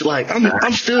 Deej? Like,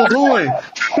 I'm still going.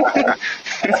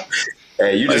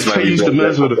 Hey, you just I used to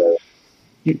mess with him.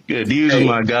 Yeah, Deej was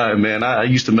my guy, man. I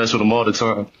used to mess with him all the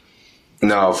time.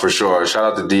 No, for sure.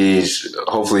 Shout out to Deej.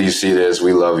 Hopefully you see this.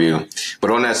 We love you. But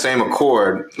on that same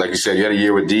accord, like you said, you had a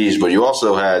year with Deej, but you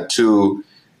also had two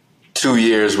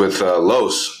years with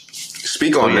Los.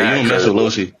 Speak on that. You don't mess with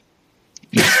Losi.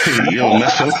 You don't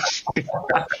mess with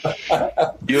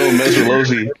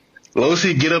Losi.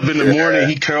 Losi get up in the morning,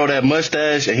 he curl that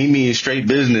mustache, and he means straight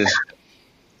business.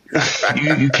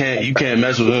 You can't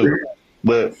mess with him.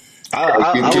 But I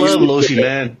love Losi,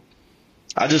 man.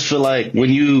 I just feel like when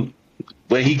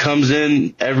he comes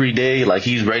in every day, like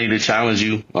he's ready to challenge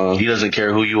you. He doesn't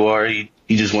care who you are. He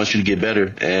just wants you to get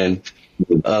better. And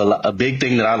a big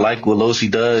thing that I like what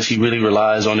Losi does, he really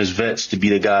relies on his vets to be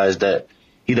the guys that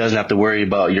he doesn't have to worry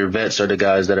about. Your vets are the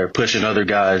guys that are pushing other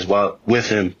guys with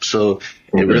him. So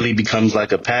it really becomes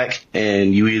like a pack,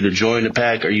 and you either join the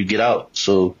pack or you get out.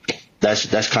 So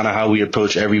that's kind of how we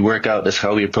approach every workout. That's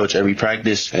how we approach every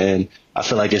practice. And I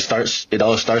feel like it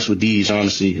all starts with D's,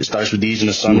 honestly. It starts with D's in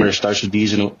the summer. It starts with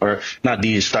D's not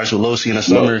D's. It starts with Losi in the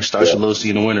summer. It starts with Losi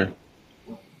in the winter.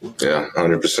 Yeah,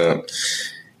 100%.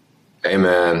 Hey,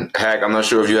 man. Hack, I'm not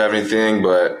sure if you have anything,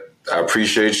 but I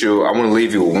appreciate you. I want to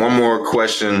leave you with one more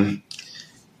question.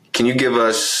 Can you give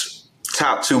us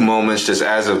top 2 moments just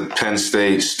as a Penn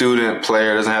State student,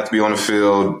 player, doesn't have to be on the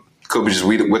field, could be just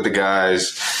with the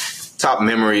guys, top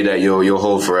memory that you'll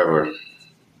hold forever?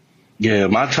 Yeah,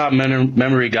 my top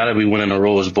memory got to be winning a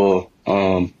Rose Bowl.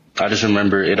 I just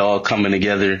remember it all coming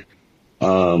together.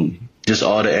 Just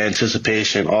all the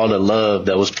anticipation, all the love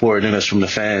that was poured in us from the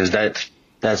fans.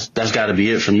 That's got to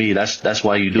be it for me. That's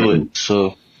why you do it.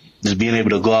 So just being able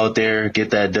to go out there,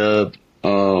 get that dub,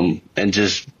 and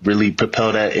just really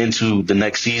propel that into the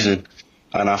next season.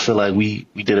 And I feel like we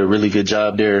did a really good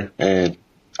job there. And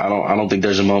I don't think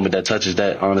there's a moment that touches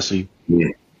that, honestly. Yeah.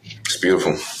 It's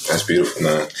beautiful. That's beautiful,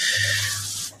 man.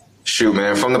 Shoot,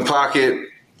 man. From the pocket,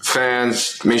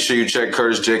 fans, make sure you check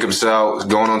Curtis Jacobs out. It's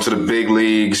going on to the big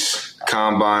leagues,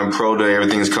 Combine, Pro Day,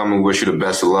 everything's coming. Wish you the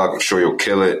best of luck. I'm sure you'll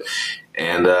kill it.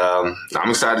 And I'm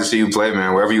excited to see you play,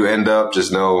 man. Wherever you end up,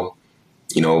 just know,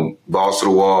 balls to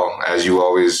the wall, as you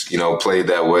always, played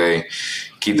that way.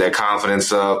 Keep that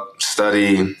confidence up,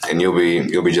 study, and you'll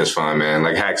be just fine, man.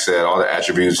 Like Hack said, all the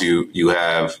attributes you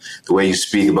have, the way you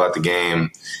speak about the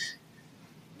game,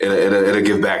 it'll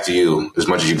give back to you as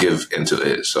much as you give into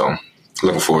it. So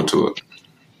looking forward to it.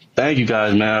 Thank you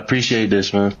guys, man. I appreciate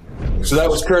this, man. So that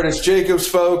was Curtis Jacobs,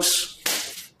 folks.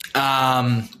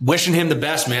 Wishing him the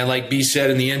best, man. Like B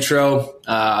said in the intro,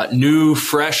 new,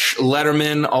 fresh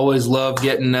Letterman. Always love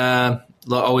getting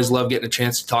a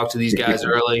chance to talk to these guys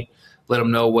early. Let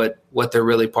them know what they're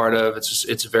really part of.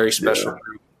 It's a very special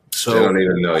group. So they don't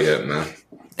even know yet, man.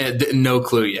 No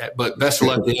clue yet. But best of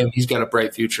luck to him. He's got a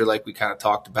bright future, like we kind of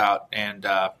talked about. And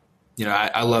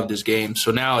I loved his game.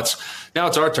 So now it's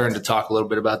our turn to talk a little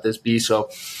bit about this, B. So,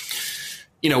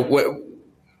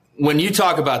 when you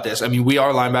talk about this, I mean, we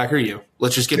are linebacker U.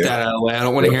 Let's just get that out of the way. I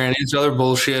don't want to hear any other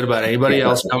bullshit about anybody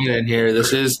else coming in here.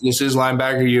 This is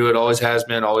linebacker U. It always has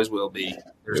been, always will be.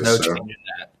 There's no change in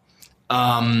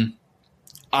that.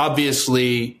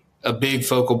 Obviously, a big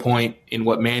focal point in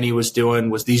what Manny was doing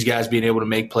was these guys being able to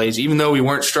make plays. Even though we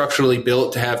weren't structurally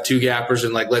built to have two gappers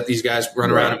and like let these guys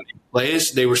run around and make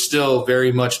plays, they were still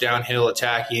very much downhill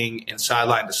attacking and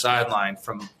sideline to sideline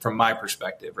from my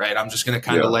perspective, right? I'm just going to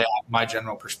kind of lay out my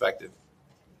general perspective.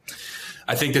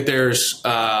 I think that there's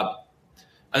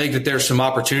some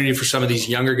opportunity for some of these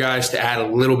younger guys to add a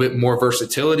little bit more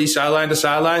versatility sideline to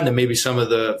sideline than maybe some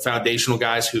of the foundational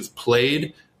guys who've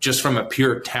played just from a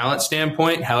pure talent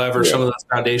standpoint. However, some of those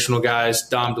foundational guys,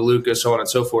 Dom DeLuca, so on and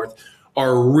so forth,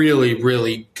 are really,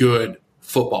 really good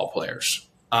football players.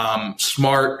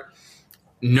 Smart,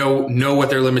 know what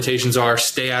their limitations are,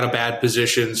 stay out of bad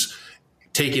positions,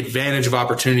 take advantage of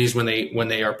opportunities when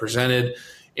they are presented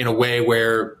in a way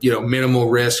where, minimal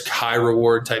risk, high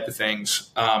reward type of things.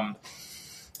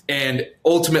 And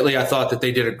ultimately, I thought that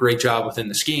they did a great job within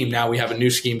the scheme. Now we have a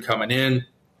new scheme coming in.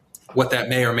 What that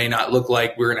may or may not look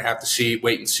like, we're going to have to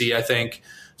wait and see, I think,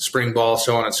 spring ball,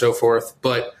 so on and so forth.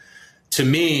 But to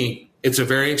me, it's a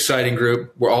very exciting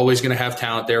group. We're always going to have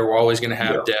talent there. We're always going to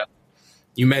have depth.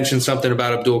 You mentioned something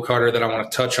about Abdul Carter that I want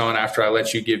to touch on after I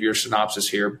let you give your synopsis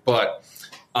here. But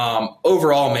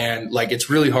overall, man, like it's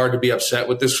really hard to be upset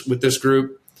with this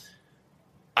group.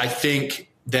 I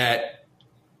think that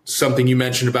something you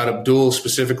mentioned about Abdul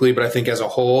specifically, but I think as a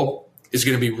whole, is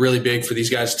going to be really big for these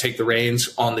guys to take the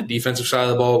reins on the defensive side of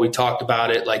the ball. We talked about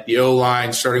it, like the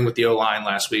O-line, starting with the O-line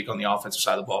last week on the offensive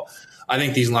side of the ball. I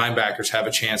think these linebackers have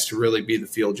a chance to really be the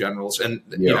field generals. And,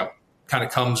 kind of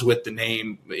comes with the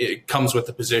name. It comes with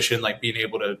the position, like being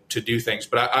able to do things.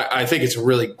 But I think it's a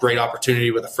really great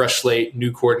opportunity with a fresh slate,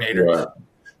 new coordinator,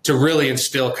 to really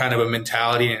instill kind of a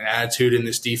mentality and an attitude in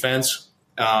this defense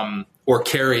or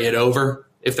carry it over,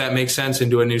 if that makes sense,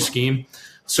 into a new scheme.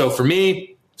 So for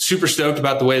me, super stoked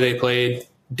about the way they played.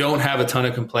 Don't have a ton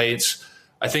of complaints.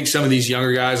 I think some of these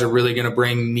younger guys are really going to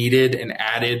bring needed and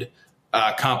added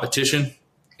competition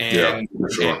and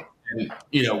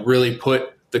really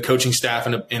put the coaching staff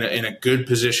in a good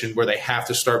position where they have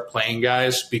to start playing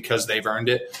guys because they've earned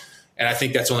it. And I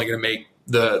think that's only going to make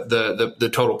the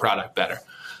total product better.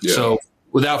 Yeah. So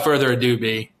without further ado,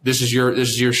 B, this is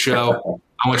your show.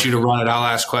 I want you to run it. I'll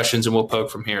ask questions and we'll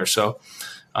poke from here. So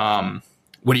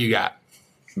what do you got?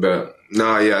 But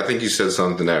I think you said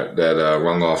something that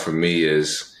rung off for me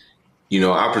is,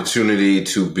 opportunity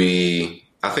to be,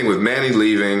 I think with Manny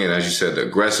leaving and as you said, the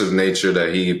aggressive nature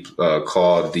that he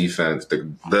called defense,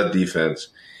 the defense,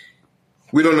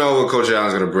 we don't know what Coach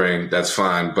Allen's going to bring. That's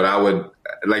fine. But I would,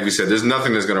 like we said, there's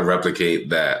nothing that's going to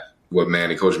replicate what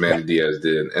Coach Manny Diaz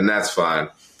did. And that's fine.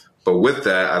 But with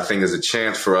that, I think there's a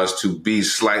chance for us to be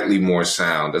slightly more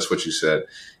sound. That's what you said.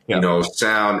 Yeah.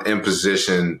 Sound in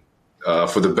position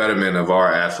for the betterment of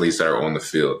our athletes that are on the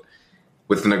field.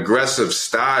 With an aggressive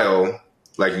style,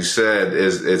 like you said,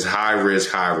 it's high risk,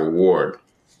 high reward.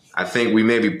 I think we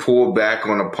maybe pulled back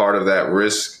on a part of that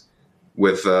risk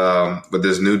with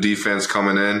this new defense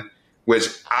coming in, which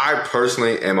I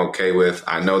personally am okay with.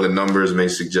 I know the numbers may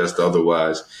suggest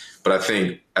otherwise, but I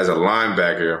think as a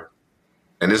linebacker,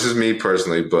 and this is me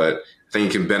personally, but I think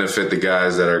it can benefit the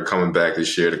guys that are coming back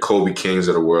this year, the Kobe Kings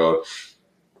of the world.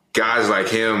 Guys like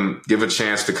him give a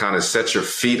chance to kind of set your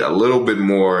feet a little bit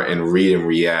more and read and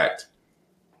react,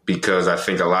 because I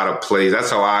think a lot of plays, that's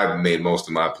how I made most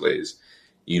of my plays,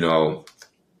 and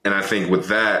I think with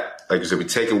that, like you said, we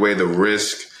take away the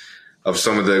risk of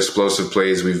some of the explosive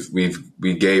plays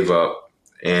we gave up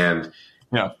and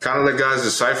kind of let guys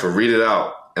decipher, read it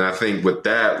out. And I think with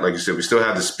that, like you said, we still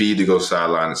have the speed to go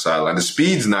sideline to sideline. The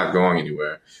speed's not going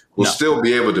anywhere. We'll still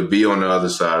be able to be on the other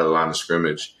side of the line of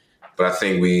scrimmage. But I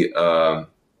think we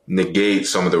negate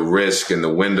some of the risk and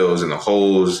the windows and the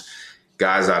holes,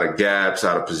 guys out of gaps,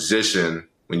 out of position.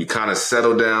 When you kind of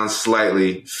settle down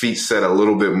slightly, feet set a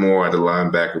little bit more at the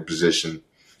linebacker position,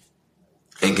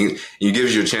 and it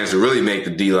gives you a chance to really make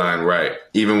the D-line right,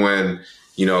 even when,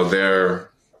 they're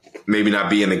maybe not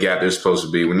be in the gap they're supposed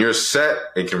to be. When you're set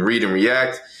and can read and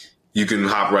react, you can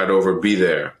hop right over, be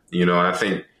there. And I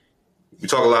think we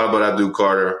talk a lot about Abdul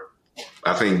Carter.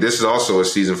 I think this is also a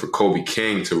season for Kobe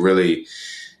King to really,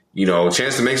 a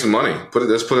chance to make some money.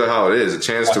 Let's put it how it is. A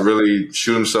chance to really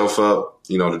shoot himself up,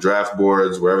 the draft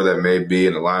boards, wherever that may be,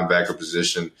 in the linebacker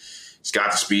position. He's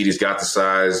got the speed. He's got the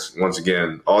size. Once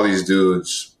again, all these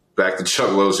dudes, back to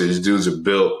Chuck Wilson, these dudes are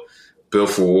built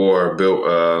for war,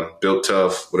 built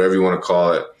tough, whatever you want to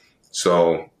call it.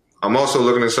 So I'm also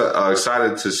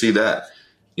excited to see that.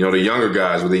 The younger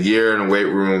guys with a year in the weight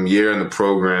room, year in the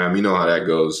program, you know how that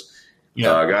goes.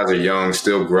 Yeah. Guys are young,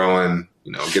 still growing,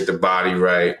 get their body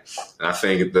right. And I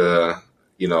think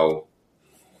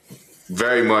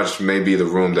very much maybe the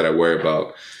room that I worry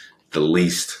about the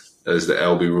least as the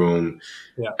LB room.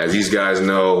 Yeah. As these guys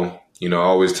know, I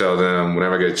always tell them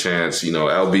whenever I get a chance,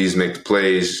 LBs make the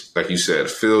plays, like you said,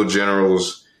 field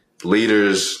generals,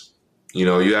 leaders. You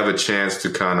have a chance to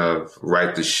kind of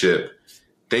right the ship.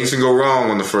 Things can go wrong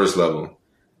on the first level.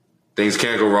 Things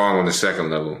can't go wrong on the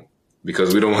second level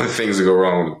because we don't want things to go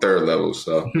wrong on the third level.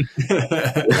 So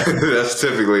that's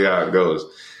typically how it goes.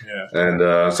 Yeah.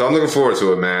 And so I'm looking forward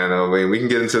to it, man. I mean, we can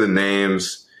get into the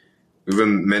names. We've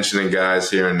been mentioning guys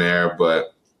here and there,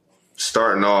 but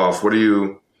starting off,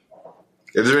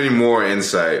 is there any more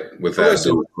insight with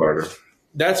Abdul Carter?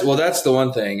 That's the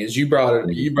one thing is you brought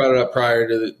it up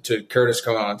prior to Curtis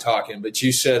coming on and talking, but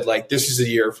you said like this is the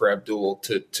year for Abdul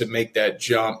to make that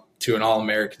jump to an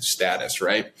All-American status,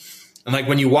 right? And like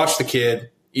when you watch the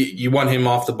kid, you want him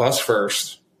off the bus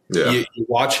first. Yeah. You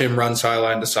watch him run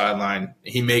sideline to sideline.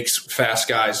 He makes fast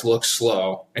guys look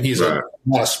slow, and he's not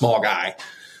a small guy.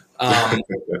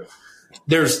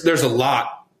 There's a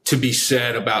lot to be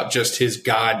said about just his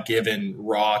God-given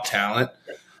raw talent.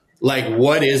 Like,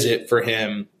 what is it for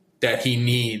him that he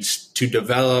needs to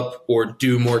develop or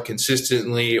do more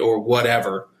consistently or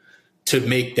whatever to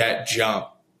make that jump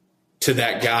to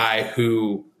that guy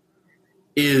who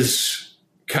is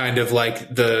kind of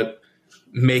like the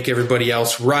make everybody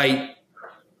else right,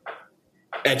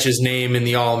 etch his name in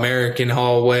the All-American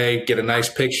hallway, get a nice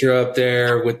picture up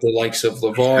there with the likes of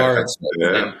LeVar and stuff.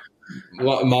 Yeah.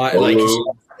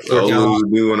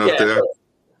 New one up there.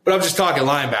 But I'm just talking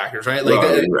linebackers, right? Like,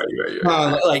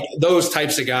 right. Like those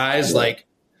types of guys. Like,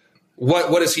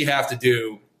 what does he have to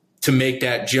do to make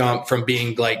that jump from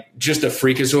being like just a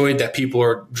freakazoid that people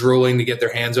are drooling to get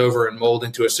their hands over and mold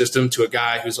into a system to a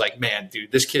guy who's like, man,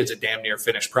 dude, this kid's a damn near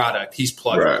finished product. He's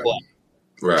plug and play.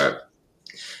 Right.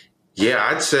 Yeah,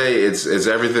 I'd say it's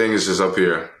everything is just up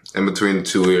here in between the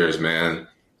two ears, man.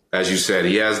 As you said,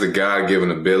 he has the God-given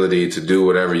ability to do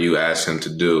whatever you ask him to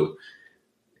do.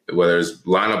 Whether it's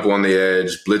line up on the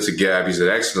edge, blitz a gap, he's an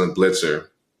excellent blitzer.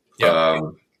 Yeah.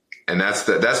 And that's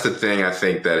the thing I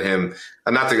think that him –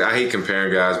 I hate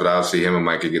comparing guys, but obviously him and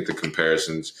Mike could get the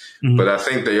comparisons. Mm-hmm. But I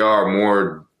think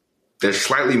they're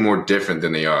slightly more different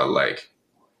than they are alike.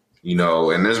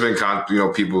 And there's been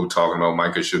people talking about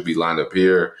Micah should be lined up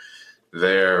here,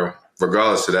 there.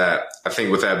 Regardless of that, I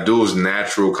think with Abdul's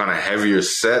natural kind of heavier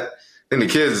set, I think the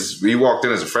kids, he walked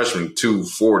in as a freshman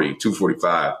 240,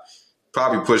 245.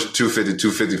 Probably pushed 250,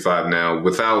 255 now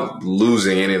without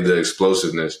losing any of the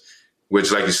explosiveness,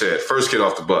 which, like you said, first kid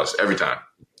off the bus every time.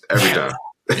 So,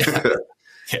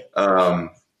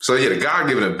 the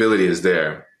God-given ability is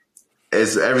there.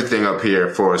 It's everything up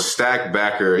here for a stack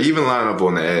backer, even line up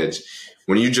on the edge.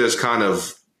 When you just kind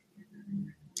of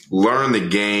learn the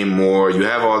game more, you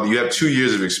have 2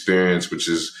 years of experience, which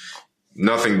is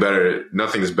nothing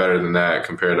is better than that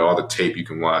compared to all the tape you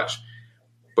can watch.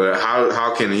 But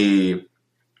how can he,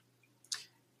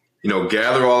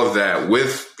 gather all of that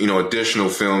with, additional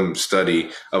film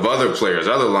study of other players,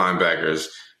 other linebackers,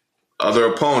 other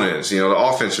opponents, the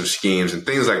offensive schemes and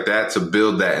things like that to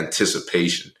build that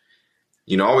anticipation.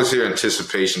 I always hear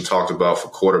anticipation talked about for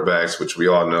quarterbacks, which we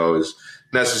all know is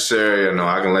necessary.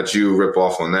 I can let you rip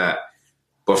off on that.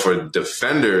 But for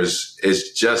defenders,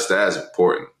 it's just as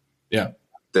important. Yeah.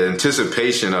 The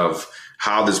anticipation of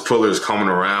how this puller is coming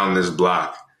around this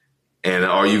block. And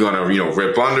are you going to,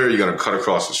 rip under? You're going to cut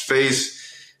across his face?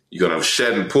 You're going to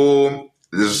shed and pull?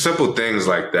 There's simple things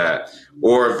like that.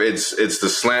 Or if it's the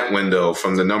slant window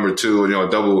from the number two,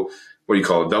 double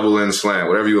in slant,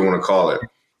 whatever you want to call it.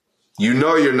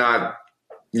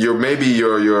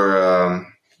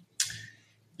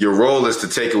 Your role is to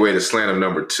take away the slant of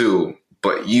number two,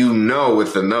 but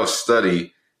with enough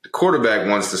study, the quarterback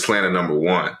wants the slant of number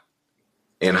one.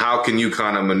 And how can you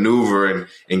kind of maneuver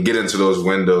and get into those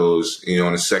windows,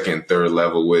 on the second, third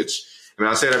level, which,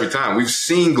 I say it every time. We've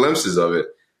seen glimpses of it.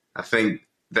 I think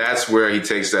that's where he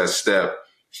takes that step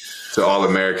to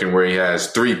All-American, where he has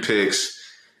 3 picks,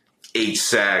 8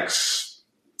 sacks,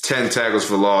 10 tackles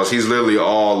for loss. He's literally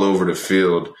all over the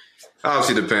field.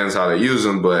 Obviously depends how they use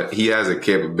him, but he has a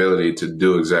capability to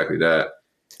do exactly that.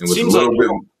 And with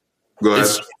go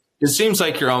ahead. It seems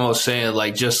like you're almost saying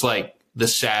like just like the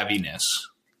savviness.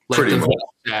 Like pretty much.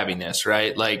 Savviness,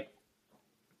 right? Like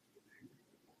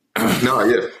no,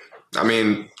 yeah.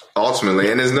 Ultimately,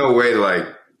 and there's no way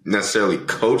to necessarily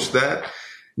coach that.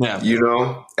 Yeah.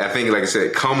 I think, like I said,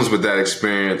 it comes with that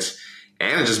experience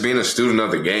and just being a student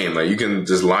of the game. Like you can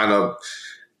just line up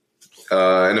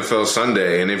NFL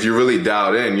Sunday, and if you're really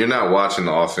dialed in, you're not watching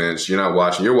the offense. You're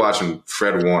watching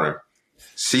Fred Warner.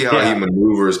 See how he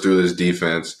maneuvers through this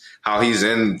defense, how he's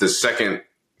in the second,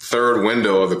 third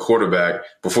window of the quarterback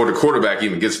before the quarterback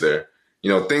even gets there.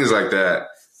 Things like that.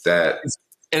 that.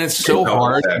 And it's so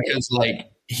hard because,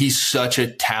 like, he's such a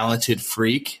talented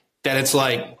freak that it's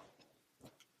like,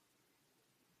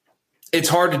 it's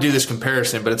hard to do this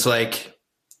comparison, but it's like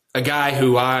a guy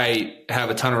who I have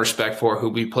a ton of respect for, who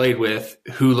we played with,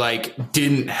 who like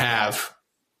didn't have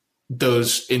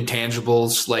those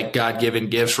intangibles, like God-given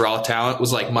gifts, raw talent,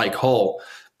 was like Mike Hull,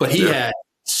 but he had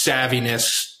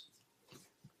savviness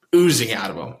oozing out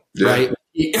of him, right?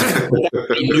 He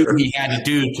knew what he had to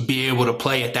do to be able to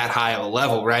play at that high of a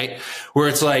level, right? Where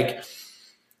it's like,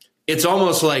 it's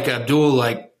almost like Abdul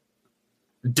like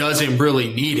doesn't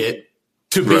really need it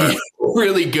to be a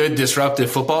really good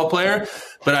disruptive football player.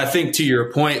 But I think to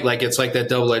your point, like it's like that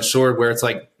double-edged sword where it's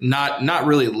like not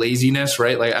really laziness,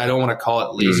 right? Like I don't want to call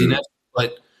it laziness,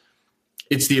 but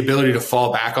it's the ability to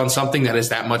fall back on something that is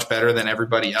that much better than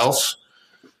everybody else.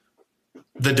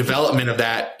 The development of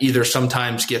that either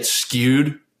sometimes gets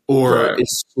skewed or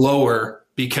is slower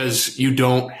because you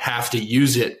don't have to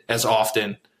use it as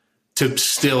often to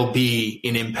still be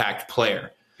an impact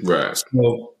player. Right.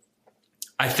 So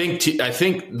I think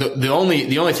the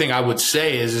only thing I would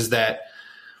say is that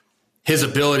his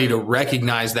ability to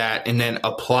recognize that and then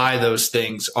apply those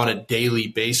things on a daily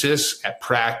basis at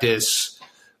practice,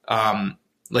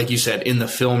 like you said, in the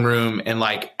film room, and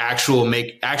like actually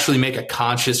make a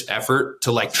conscious effort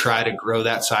to like try to grow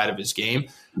that side of his game.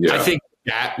 Yeah. I think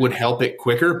that would help it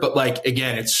quicker. But like,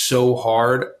 again, it's so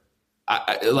hard.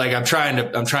 I'm trying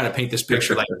to paint this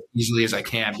picture like as easily as I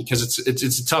can, because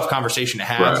it's a tough conversation to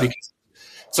have, because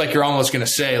it's like, you're almost going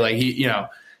to say like, he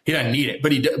doesn't need it,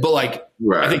 but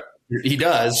I think he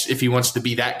does if he wants to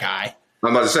be that guy.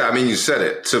 I'm about to say, I mean, you said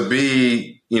it. To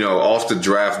be, off the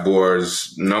draft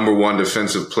boards, number one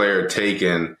defensive player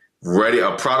taken, ready,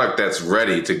 a product that's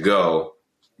ready to go.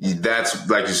 That's,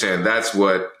 like you're saying, that's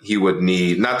what he would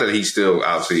need. Not that he's still,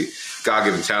 obviously,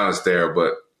 God-given talents there,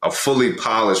 but a fully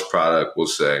polished product, we'll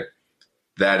say,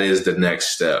 that is the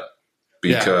next step.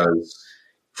 Because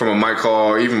from a Mike Hall,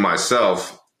 or even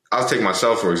myself, I'll take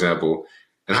myself, for example.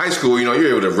 In high school, you're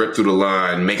able to rip through the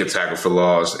line, make a tackle for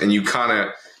loss, and you kind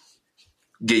of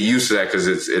get used to that because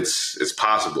it's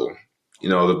possible.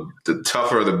 The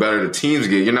tougher, the better the teams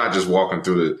get. You're not just walking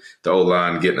through the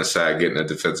O-line, getting a sack, getting a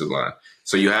defensive line.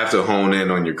 So you have to hone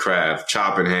in on your craft,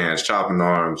 chopping hands, chopping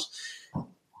arms,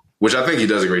 which I think he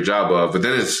does a great job of. But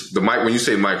then it's when you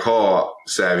say Mike Hall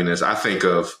savviness, I think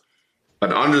of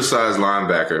an undersized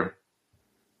linebacker.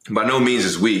 By no means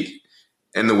is weak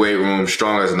in the weight room,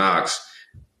 strong as an ox,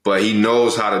 but he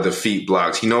knows how to defeat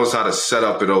blocks. He knows how to set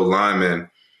up an O-lineman.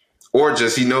 Or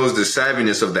just he knows the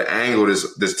savviness of the angle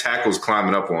this tackle's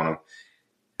climbing up on him.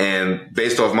 And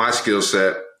based off my skill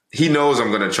set, he knows I'm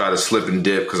going to try to slip and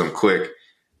dip because I'm quick.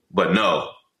 But no,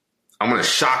 I'm going to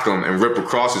shock him and rip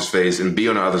across his face and be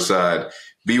on the other side,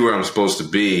 be where I'm supposed to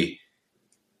be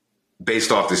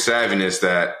based off the savviness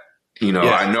that,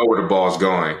 I know where the ball's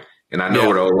going. And I know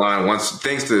where the O-line wants,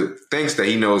 thinks that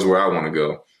he knows where I want to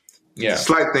go. Yeah.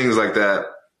 Slight things like that.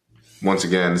 Once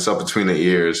again, it's up between the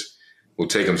ears. Will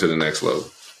take him to the next level.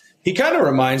 He kind of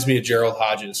reminds me of Gerald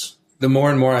Hodges. The more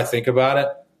and more I think about it,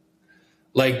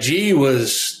 like G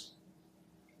was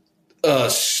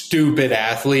a stupid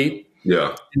athlete.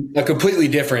 Yeah. A completely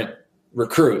different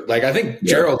recruit. Like I think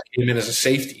Gerald came in as a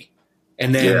safety.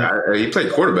 And then he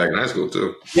played quarterback in high school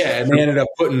too. Yeah, and they ended up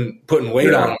putting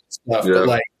weight on him and stuff. Yeah. But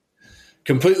like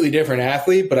completely different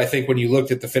athlete. But I think when you looked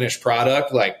at the finished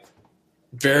product, like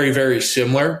very, very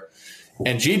similar.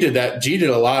 And G did that. G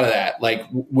did a lot of that, like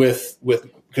with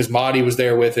because Mahdi was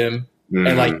there with him,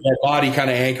 and like that Mahdi kind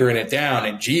of anchoring it down,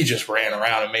 and G just ran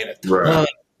around and made a ton of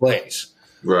plays.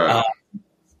 Right.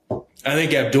 I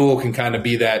think Abdul can kind of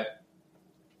be that.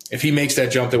 If he makes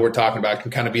that jump that we're talking about, can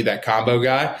kind of be that combo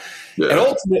guy. Yeah. And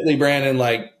ultimately, Brandon,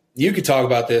 like you could talk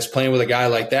about this playing with a guy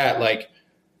like that, like it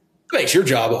makes your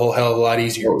job a whole hell of a lot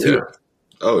easier too. Yeah.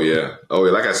 Oh yeah.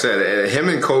 Like I said, him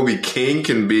and Kobe King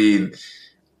can be.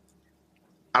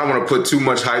 I don't want to put too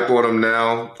much hype on them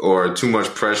now or too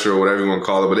much pressure or whatever you want to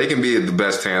call it, but they can be the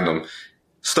best tandem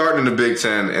starting in the Big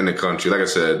Ten in the country. Like I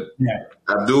said,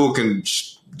 Abdul can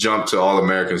jump to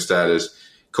All-American status.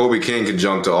 Kobe King can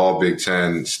jump to All Big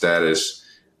Ten status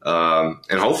and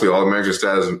hopefully All-American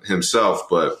status himself.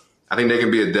 But I think they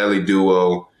can be a deadly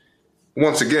duo.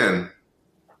 Once again,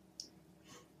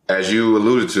 as you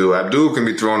alluded to, Abdul can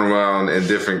be thrown around in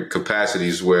different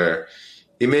capacities where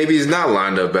maybe he's not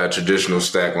lined up at traditional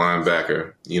stack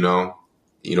linebacker,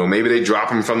 maybe they drop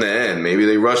him from the end. Maybe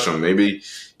they rush him. Maybe,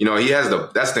 he has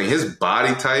that's the thing. His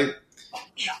body type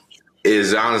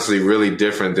is honestly really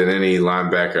different than any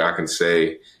linebacker I can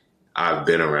say I've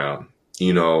been around.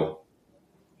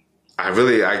 I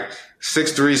I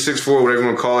 6'3", 6'4", whatever you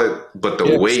want to call it, but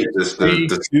the weight, just the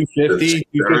 250,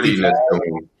 sturdiness of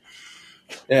him.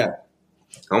 Yeah.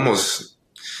 Almost,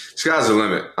 sky's the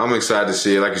limit. I'm excited to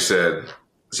see it. Like you said,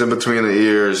 it's in between the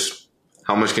ears.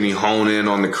 How much can he hone in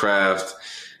on the craft?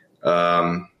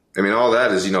 I mean, all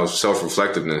that is,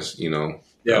 self-reflectiveness,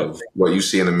 of what you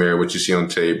see in the mirror, what you see on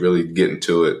tape, really getting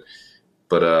to it.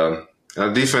 But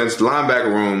defense,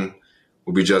 linebacker room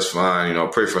will be just fine.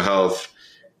 Pray for health,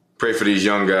 pray for these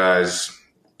young guys,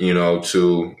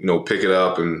 to pick it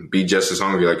up and be just as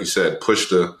hungry, like you said, push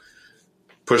the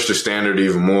standard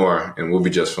even more, and we'll be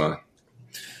just fine.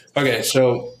 Okay,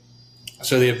 so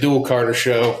the Abdul Carter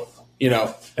show,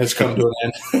 has come to an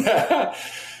end.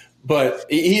 But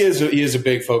he is a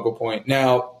big focal point.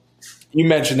 Now, you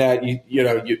mentioned that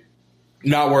you're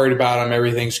not worried about him.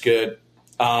 Everything's good.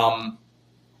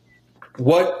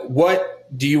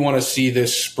 What do you want to see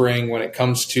this spring when it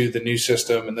comes to the new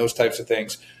system and those types of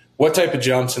things? What type of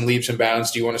jumps and leaps and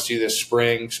bounds do you want to see this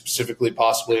spring, specifically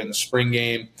possibly in the spring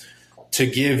game, to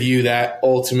give you that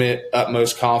ultimate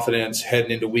utmost confidence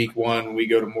heading into week 1 when we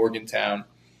go to Morgantown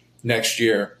next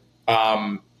year?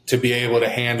 To be able to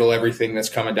handle everything that's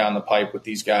coming down the pipe with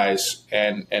these guys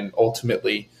and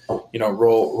ultimately,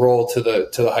 roll to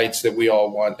the heights that we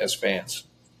all want as fans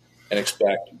and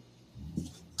expect.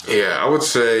 Yeah, I would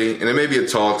say, and it may be a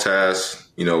tall task,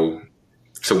 to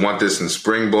want this in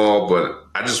spring ball, but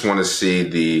I just want to see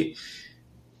the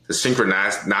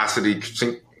synchronicity.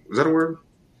 Is that a word?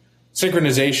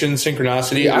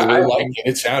 Synchronicity. I like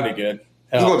it. It sounded good.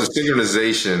 The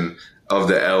synchronization of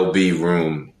the LB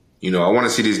room. I want to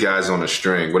see these guys on a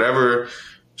string. Whatever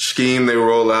scheme they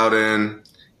roll out in,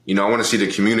 I want to see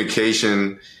the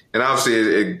communication. And obviously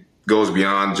it goes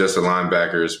beyond just the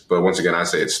linebackers. But once again, I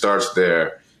say it starts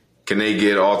there. Can they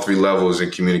get all 3 levels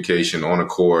in communication on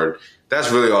accord?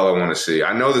 That's really all I want to see.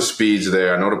 I know the speed's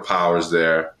there. I know the power's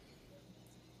there.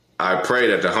 I pray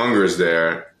that the hunger is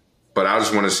there. But I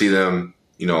just want to see them,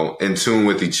 in tune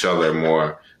with each other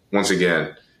more. Once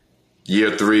again,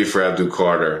 year 3 for Abdul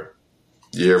Carter.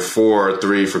 Year 4 or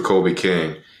 3 for Kobe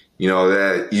King.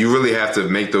 That you really have to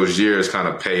make those years kind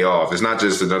of pay off. It's not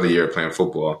just another year playing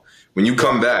football. When you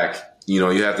come back, you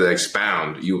have to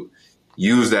expound. You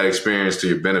use that experience to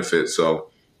your benefit. So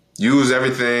use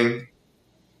everything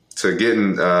to get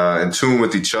in tune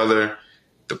with each other,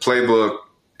 the playbook,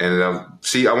 and I want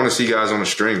to see guys on a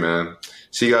string, man.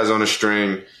 See guys on a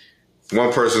string. If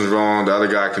one person's wrong, the other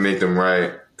guy can make them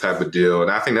right, type of deal. And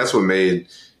I think that's what made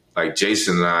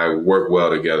Jason and I work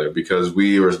well together, because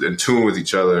we were in tune with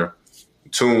each other, in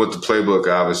tune with the playbook,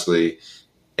 obviously.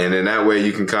 And in that way,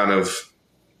 you can kind of,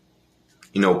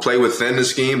 play within the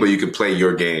scheme, but you can play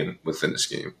your game within the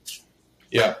scheme.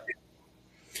 Yeah.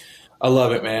 I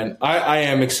love it, man. I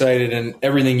am excited, and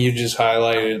everything you just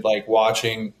highlighted,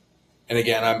 watching, and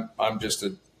again, I'm just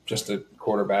a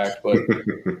quarterback, but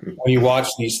when you watch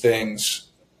these things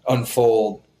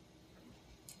unfold,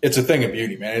 it's a thing of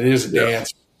beauty, man. It is a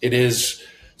dance. It is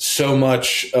so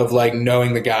much of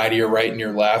knowing the guy to your right and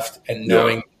your left, and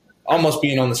knowing almost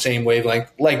being on the same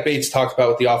wavelength. Like Bates talked about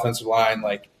with the offensive line,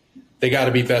 they got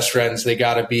to be best friends. They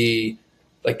got to be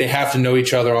they have to know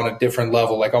each other on a different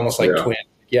level, almost like twins.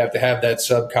 You have to have that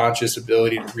subconscious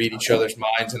ability to read each other's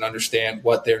minds and understand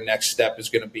what their next step is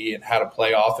going to be and how to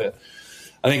play off it.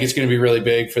 I think it's going to be really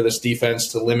big for this defense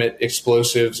to limit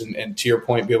explosives and to your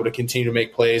point, be able to continue to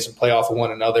make plays and play off of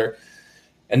one another.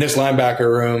 And this linebacker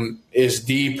room is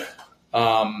deep.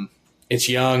 It's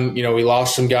young. We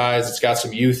lost some guys. It's got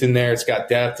some youth in there. It's got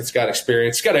depth. It's got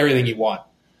experience. It's got everything you want.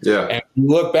 Yeah. And you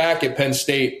look back at Penn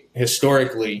State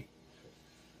historically,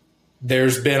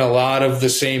 there's been a lot of the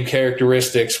same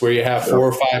characteristics where you have 4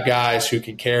 or 5 guys who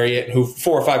can carry it, and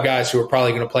 4 or 5 guys who are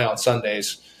probably going to play on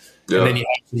Sundays. Yeah. And then you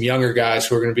have some younger guys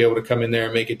who are going to be able to come in there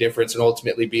and make a difference and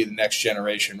ultimately be the next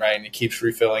generation, right? And it keeps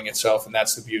refilling itself, and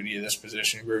that's the beauty of this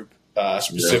position group.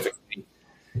 Specifically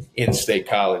in State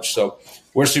College. So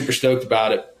we're super stoked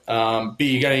about it. B,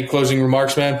 you got any closing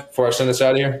remarks, man, before I send us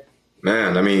out of here?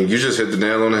 Man, you just hit the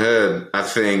nail on the head. I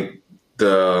think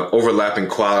the overlapping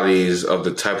qualities of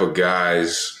the type of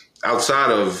guys outside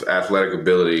of athletic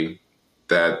ability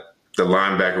that the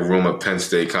linebacker room at Penn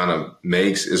State kind of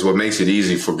makes is what makes it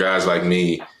easy for guys like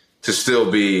me to still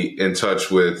be in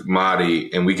touch with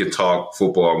Marty, and we can talk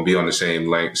football and be on the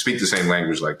same speak the same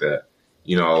language like that.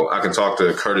 I can talk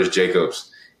to Curtis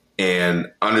Jacobs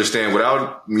and understand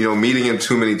without, meeting him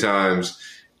too many times,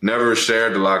 never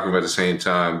shared the locker room at the same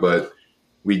time, but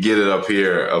we get it up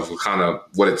here of kind of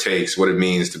what it takes, what it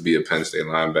means to be a Penn State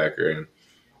linebacker. And,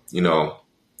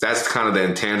 that's kind of the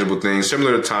intangible things,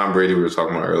 similar to Tom Brady we were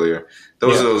talking about earlier.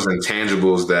 Those are those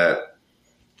intangibles that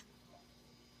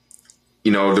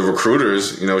the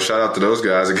recruiters, shout out to those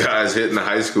guys. The guys hitting the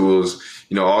high schools,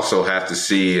 also have to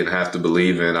see and have to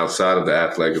believe in outside of the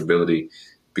athletic ability,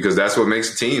 because that's what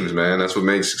makes teams, man. That's what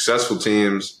makes successful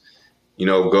teams,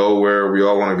 go where we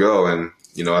all want to go. And,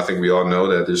 I think we all know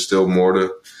that there's still more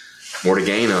to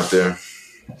gain out there.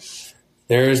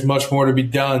 There is much more to be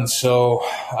done. So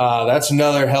that's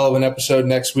another hell of an episode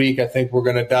next week. I think we're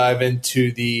going to dive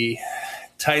into the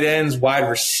tight ends, wide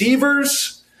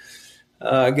receivers.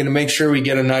 Going to make sure we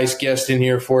get a nice guest in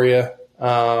here for you.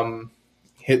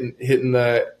 Hitting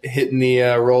the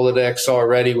Rolodex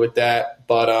already with that.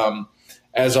 But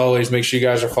as always, make sure you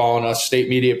guys are following us, State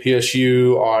Media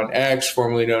PSU on X,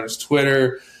 formerly known as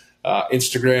Twitter,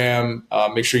 Instagram.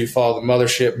 Make sure you follow the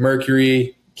mothership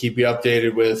Mercury. Keep you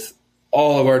updated with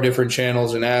all of our different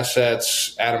channels and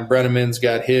assets. Adam Brenneman's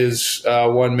got his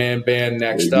one-man band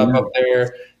next up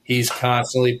there. He's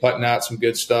constantly putting out some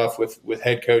good stuff with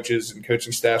head coaches and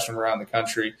coaching staffs from around the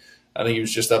country. I think he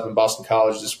was just up in Boston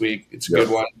College this week. It's a good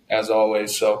one, as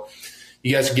always. So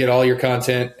you guys can get all your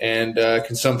content and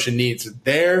consumption needs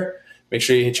there. Make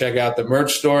sure you check out the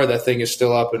merch store. That thing is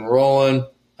still up and rolling.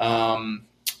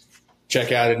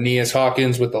 Check out Aeneas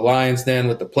Hawkins with the Lions Den,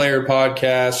 with the Player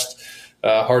Podcast.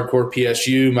 Hardcore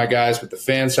PSU, my guys with the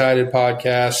Fan-Sided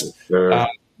Podcast.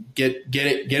 Get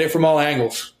it from all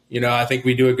angles. I think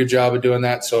we do a good job of doing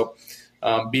that. So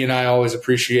B and I always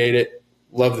appreciate it.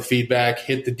 Love the feedback.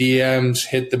 Hit the DMs,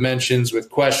 hit the mentions with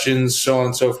questions, so on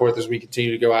and so forth as we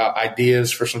continue to go out.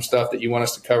 Ideas for some stuff that you want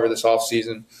us to cover this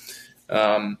offseason.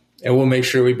 And we'll make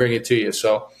sure we bring it to you.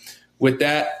 So with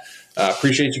that,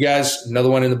 appreciate you guys. Another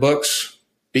one in the books.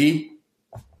 B,